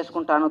వ్యాపారం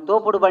చేసుకుంటాను,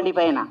 తోపుడు బండి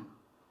పైన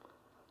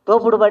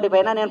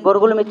నేను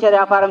బొరుగులు మిక్చర్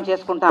వ్యాపారం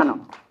చేసుకుంటాను.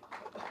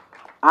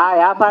 ఆ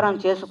వ్యాపారం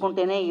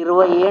చేసుకుంటేనే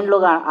 20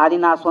 ఏళ్ళుగా అది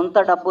నా సొంత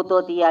డబ్బుతో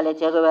తీయాలి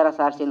చెగువేరా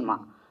సార్ సినిమా.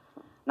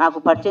 నాకు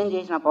పరిచయం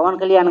చేసిన పవన్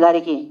కళ్యాణ్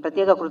గారికి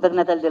ప్రత్యేక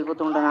కృతజ్ఞతలు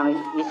తెలుపుతుంటున్నాను.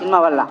 ఈ సినిమా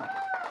వల్ల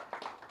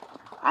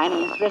ఆయన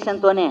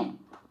ఇన్స్పిరేషన్తోనే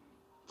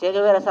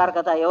చెగువేరా సార్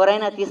కథ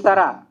ఎవరైనా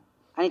తీస్తారా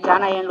అని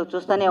చాలా ఏళ్ళు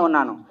చూస్తూనే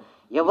ఉన్నాను.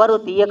 ఎవరు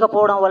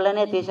తీయకపోవడం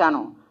వల్లనే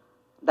తీశాను.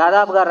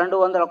 దాదాపుగా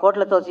 200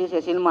 కోట్లతో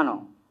తీసే సినిమాను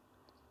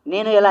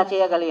నేను ఎలా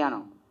చేయగలిగాను?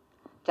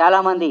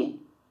 చాలామంది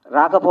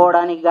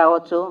రాకపోవడానికి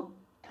కావచ్చు,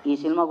 ఈ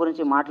సినిమా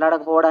గురించి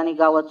మాట్లాడకపోవడానికి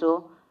కావచ్చు,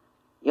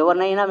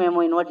 ఎవరినైనా మేము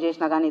ఇన్వైట్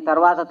చేసినా కానీ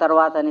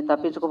తర్వాత అని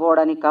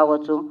తప్పించుకుపోవడానికి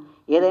కావచ్చు.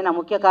 ఏదైనా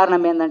ముఖ్య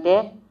కారణం ఏంటంటే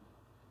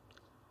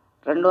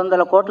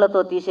 200 కోట్లతో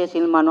తీసే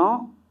సినిమాను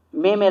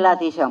మేము ఎలా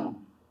తీసాము,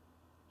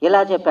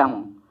 ఎలా చెప్పాము,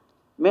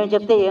 మేము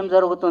చెప్తే ఏం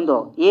జరుగుతుందో,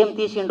 ఏం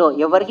తీసిండో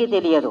ఎవరికీ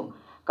తెలియదు.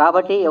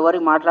 కాబట్టి ఎవరి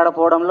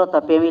మాట్లాడకపోవడంలో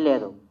తప్పేమీ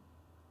లేదు,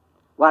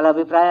 వాళ్ళ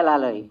అభిప్రాయాలు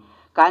అలావి.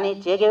 కానీ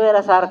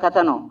చెగువేరా సార్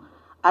కథను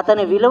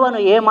అతని విలువను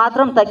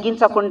ఏమాత్రం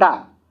తగ్గించకుండా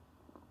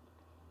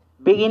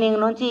బిగినింగ్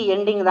నుంచి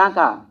ఎండింగ్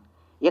దాకా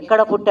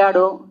ఎక్కడ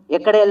పుట్టాడు,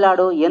 ఎక్కడ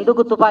వెళ్ళాడు,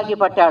 ఎందుకు తుపాకీ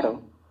పట్టాడు,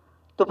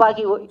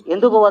 తుపాకీ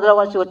ఎందుకు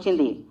వదలవలసి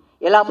వచ్చింది,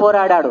 ఎలా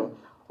పోరాడాడు,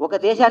 ఒక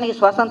దేశానికి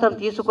స్వాతంత్రం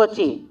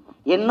తీసుకొచ్చి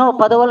ఎన్నో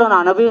పదవులను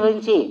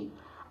అనుభవించి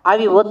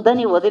అవి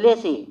వద్దని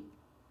వదిలేసి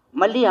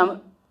మళ్ళీ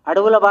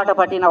అడవుల బాట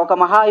పట్టిన ఒక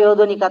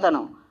మహాయోధుని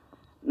కథను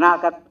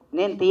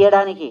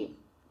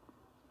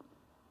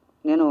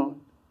నేను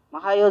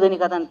మహాయోధుని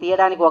కథను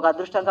తీయడానికి ఒక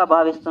అదృష్టంగా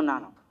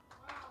భావిస్తున్నాను.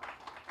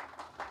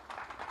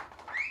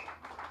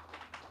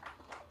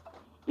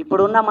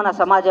 ఇప్పుడున్న మన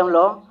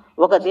సమాజంలో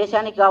ఒక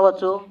దేశానికి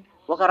కావచ్చు,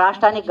 ఒక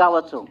రాష్ట్రానికి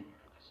కావచ్చు,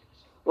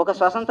 ఒక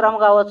స్వతంత్రం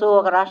కావచ్చు,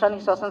 ఒక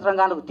రాష్ట్రానికి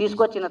స్వతంత్రంగా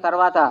తీసుకొచ్చిన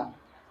తర్వాత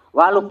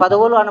వాళ్ళు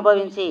పదవులు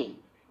అనుభవించి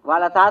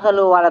వాళ్ళ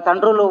తాతలు, వాళ్ళ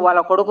తండ్రులు, వాళ్ళ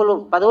కొడుకులు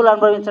పదవులు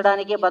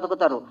అనుభవించడానికే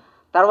బతుకుతారు.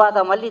 తర్వాత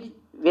మళ్ళీ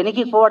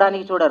వెనక్కి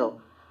పోవడానికి చూడరు.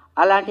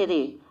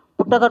 అలాంటిది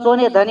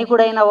పుట్టకతోనే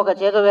ధనికుడైన ఒక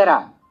చెగువేరా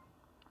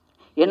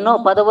ఎన్నో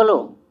పదవులు,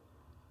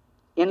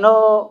 ఎన్నో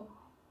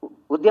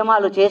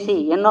ఉద్యమాలు చేసి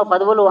ఎన్నో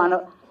పదవులు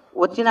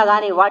వచ్చినా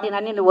కానీ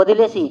వాటినన్నింటిని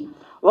వదిలేసి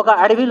ఒక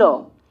అడవిలో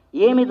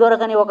ఏమి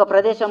దొరకని ఒక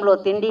ప్రదేశంలో,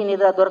 తిండి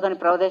నిద్ర దొరకని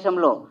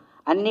ప్రదేశంలో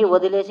అన్నీ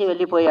వదిలేసి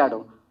వెళ్ళిపోయాడు.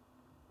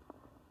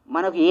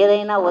 మనకు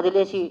ఏదైనా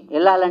వదిలేసి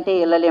వెళ్ళాలంటే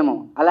వెళ్ళలేము.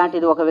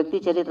 అలాంటిది ఒక వ్యక్తి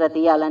చరిత్ర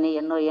తీయాలని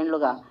ఎన్నో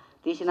ఏండ్లుగా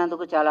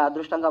తీసినందుకు చాలా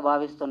అదృష్టంగా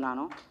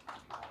భావిస్తున్నాను.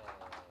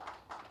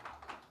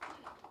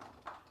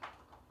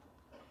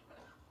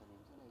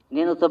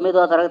 నేను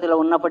 9వ తరగతిలో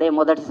ఉన్నప్పుడే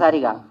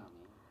మొదటిసారిగా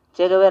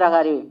చెగువేరా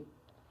గారి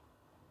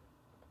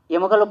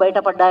ఎముకలు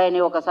బయటపడ్డాయని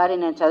ఒకసారి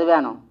నేను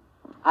చదివాను.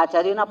 ఆ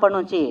చదివినప్పటి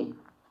నుంచి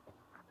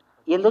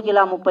ఎందుకు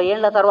ఇలా 30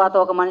 ఏళ్ల తర్వాత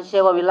ఒక మనిషి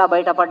శవం ఇలా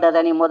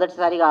బయటపడ్డదని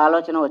మొదటిసారిగా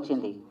ఆలోచన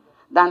వచ్చింది.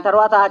 దాని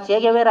తర్వాత ఆ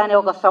చెగువేరా అనే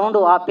ఒక సౌండ్,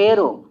 ఆ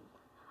పేరు,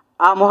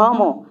 ఆ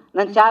మొహము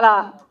నన్ను చాలా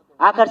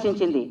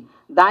ఆకర్షించింది.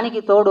 దానికి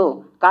తోడు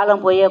కాలం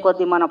పోయే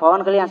కొద్దీ మన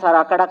పవన్ కళ్యాణ్ సార్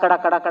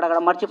అక్కడక్కడ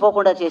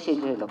మర్చిపోకుండా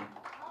చేసేసాడు.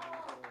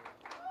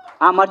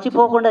 ఆ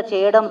మర్చిపోకుండా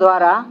చేయడం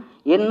ద్వారా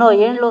ఎన్నో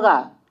ఏండ్లుగా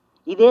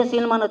ఇదే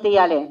సినిమాను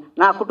తీయాలి,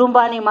 నా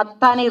కుటుంబాన్ని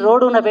మొత్తాన్ని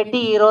రోడ్డున పెట్టి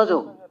ఈరోజు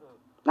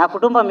నా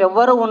కుటుంబం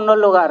ఎవ్వరూ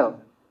ఉన్నోళ్ళు గారు,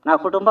 నా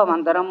కుటుంబం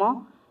అందరము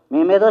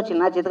మేమేదో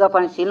చిన్న చితగా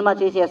పని సినిమా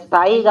తీసే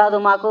స్థాయి కాదు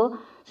మాకు,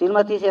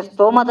 సినిమా తీసే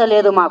స్తోమత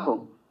లేదు మాకు.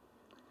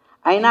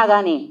 అయినా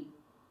కానీ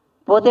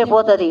పోతే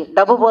పోతుంది,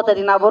 డబ్బు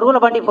పోతుంది, నా బొరుగుల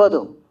బండి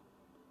పోదు.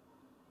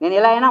 నేను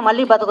ఎలా అయినా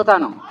మళ్ళీ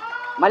బతుకుతాను,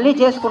 మళ్ళీ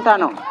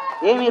చేసుకుంటాను.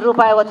 ఏమి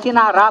రూపాయి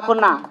వచ్చినా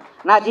రాకున్నా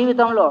నా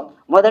జీవితంలో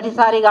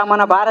మొదటిసారిగా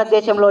మన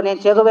భారతదేశంలో నేను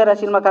చెగువేరా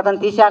సినిమా కథను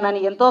తీశానని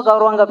ఎంతో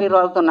గౌరవంగా ఫీల్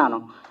అవుతున్నాను.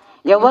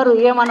 ఎవరు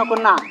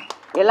ఏమనుకున్నా,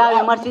 ఎలా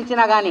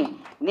విమర్శించినా కానీ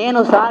నేను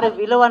సార్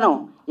విలువను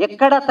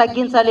ఎక్కడ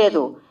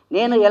తగ్గించలేదు.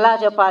 నేను ఎలా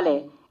చెప్పాలి,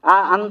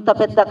 అంత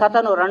పెద్ద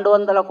కథను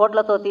 200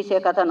 కోట్లతో తీసే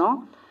కథను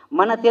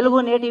మన తెలుగు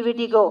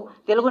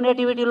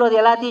నేటివిటీలో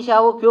ఎలా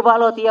తీసావు,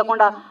 క్యూబాలో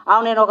తీయకుండా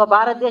నేను ఒక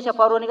భారతదేశ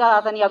పౌరునిగా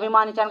అతన్ని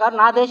అభిమానించాను కాదు,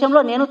 నా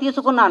దేశంలో నేను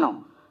తీసుకున్నాను.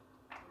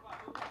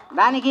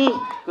 దానికి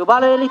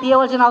క్యూబాలో వెళ్ళి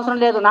తీయవలసిన అవసరం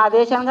లేదు. నా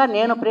దేశంగా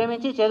నేను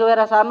ప్రేమించి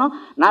చెగువేరా సార్ను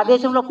నా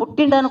దేశంలో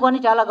పుట్టిండనుకొని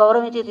చాలా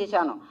గౌరవించి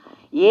తీశాను.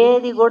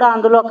 ఏది కూడా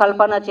అందులో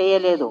కల్పన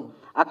చేయలేదు.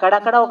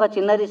 అక్కడక్కడ ఒక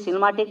చిన్నది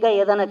సినిమాటిక్గా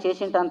ఏదైనా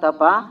చేసింటాను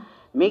తప్ప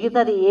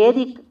మిగతాది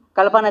ఏది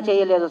కల్పన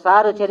చేయలేదు.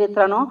 సారు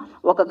చరిత్రను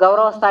ఒక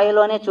గౌరవ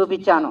స్థాయిలోనే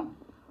చూపించాను.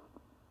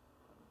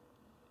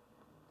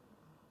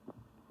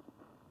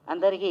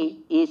 అందరికీ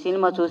ఈ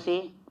సినిమా చూసి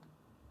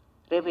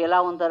రేపు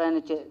ఎలా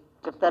ఉంటారని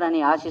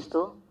చెప్తారని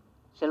ఆశిస్తూ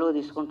సెలవు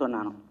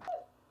తీసుకుంటున్నాను.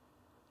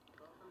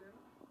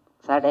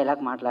 సార్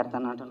డైలాగ్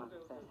మాట్లాడుతాను అంటున్నాను,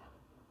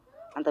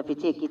 అంత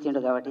పిచ్చి ఎక్కించిండు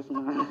కాబట్టి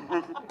సినిమా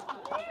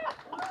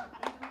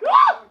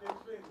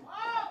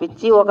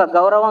పిచ్చి ఒక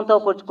గౌరవంతో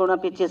కూర్చుకున్న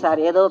పిచ్చి సార్,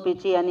 ఏదో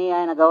పిచ్చి అని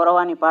ఆయన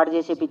గౌరవాన్ని పాడు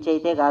చేసే పిచ్చి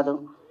అయితే కాదు.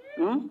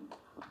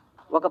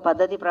 ఒక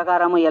పద్ధతి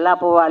ప్రకారము ఎలా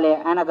పోవాలి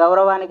ఆయన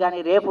గౌరవాన్ని. కానీ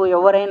రేపు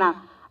ఎవరైనా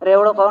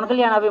రేవడో పవన్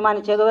కళ్యాణ్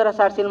అభిమాని చెగువేరా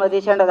సార్ సినిమా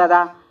తీసిండు కదా,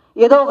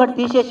 ఏదో ఒకటి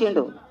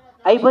తీసేసిండు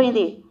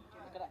అయిపోయింది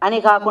అని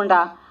కాకుండా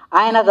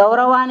ఆయన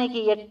గౌరవానికి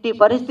ఎట్టి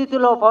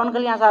పరిస్థితిలో, పవన్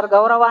కళ్యాణ్ సార్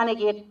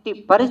గౌరవానికి ఎట్టి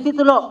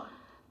పరిస్థితిలో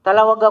తల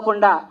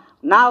ఒగ్గకుండా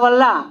నా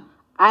వల్ల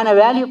ఆయన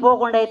వాల్యూ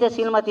పోకుండా అయితే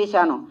సినిమా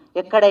తీశాను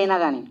ఎక్కడైనా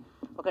కానీ.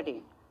 ఒకటి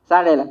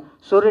సాడేలా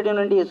సూర్యుడి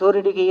నుండి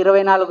సూర్యుడికి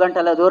 24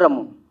 గంటల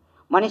దూరము,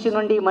 మనిషి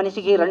నుండి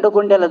మనిషికి 2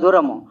 గుండెల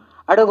దూరము,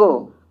 అడుగు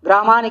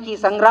గ్రామానికి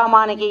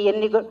సంగ్రామానికి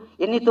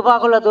ఎన్ని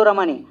తుపాకుల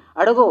దూరమని,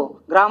 అడుగు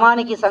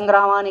గ్రామానికి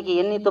సంగ్రామానికి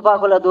ఎన్ని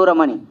తుపాకుల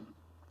దూరమని.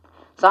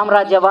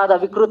 సామ్రాజ్యవాద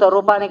వికృత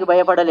రూపానికి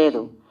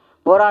భయపడలేదు,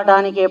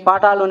 పోరాటానికే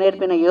పాఠాలు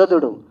నేర్పిన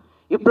యోధుడు,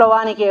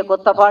 విప్లవానికే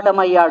కొత్త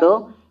పాఠమయ్యాడు,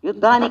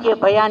 యుద్ధానికే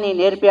భయాన్ని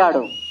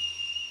నేర్పాడు.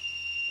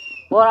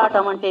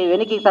 పోరాటం అంటే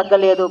వెనికి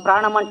తగ్గలేదు,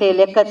 ప్రాణం అంటే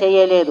లెక్క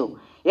చేయలేదు.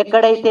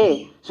 ఎక్కడైతే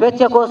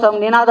స్వేచ్ఛ కోసం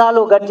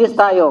నినాదాలు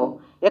గర్జిస్తాయో,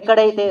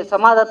 ఎక్కడైతే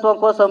సమానత్వం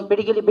కోసం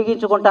పిడికిలి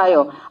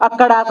బిగించుకుంటాయో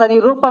అక్కడ అతని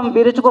రూపం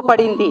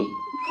విరుచుకుపడింది.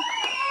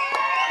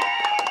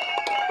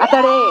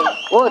 అతడే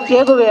ఓ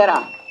చెగువేరా.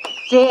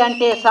 చే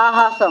అంటే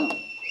సాహసం,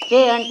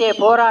 చే అంటే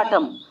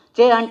పోరాటం,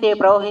 చే అంటే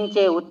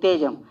ప్రవహించే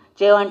ఉత్తేజం,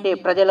 చే అంటే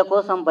ప్రజల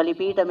కోసం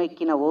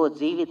బలిపీఠమెక్కిన ఓ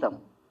జీవితం.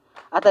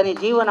 అతని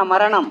జీవన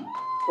మరణం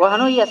ఓ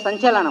అనూహ్య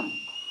సంచలనం.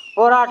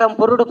 పోరాటం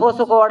పురుడు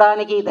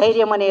పోసుకోవడానికి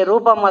ధైర్యం అనే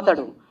రూపం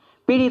అతడు.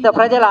 పీడిత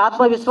ప్రజల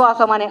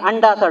ఆత్మవిశ్వాసం అనే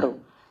అండ అతడు.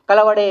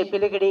 కలవడే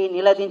పిలికిడి,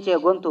 నిలదించే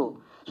గొంతు,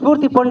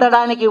 స్ఫూర్తి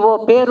పొందడానికి ఓ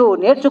పేరు,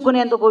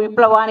 నేర్చుకునేందుకు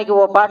విప్లవానికి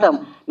ఓ పాఠం,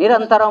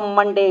 నిరంతరం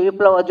మండే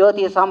విప్లవ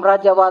జ్యోతి,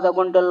 సామ్రాజ్యవాద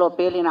గుండెల్లో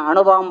పేలిన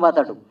అణుబాంబు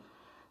అతడు.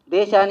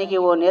 దేశానికి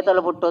ఓ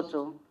నేతలు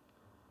పుట్టొచ్చు,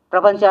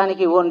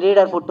 ప్రపంచానికి ఓ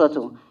లీడర్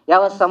పుట్టొచ్చు,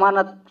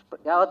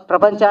 యావత్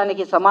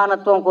ప్రపంచానికి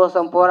సమానత్వం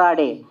కోసం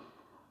పోరాడే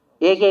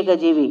ఏకైక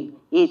జీవి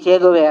ఈ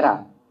చెగువేరా.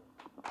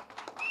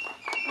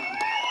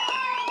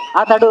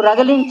 అతడు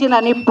రగిలించిన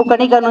నిప్పు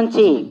కణిక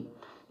నుంచి,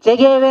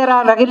 చెగువేరా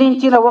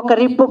రగిలించిన ఒక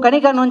నిప్పు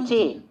కణిక నుంచి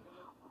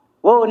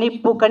ఓ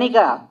నిప్పు కణిక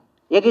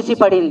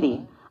ఎగిసిపడింది.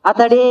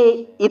 అతడే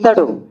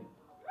ఇతడు,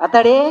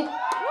 అతడే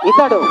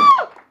ఇతడు.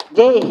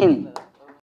 జై హింద్.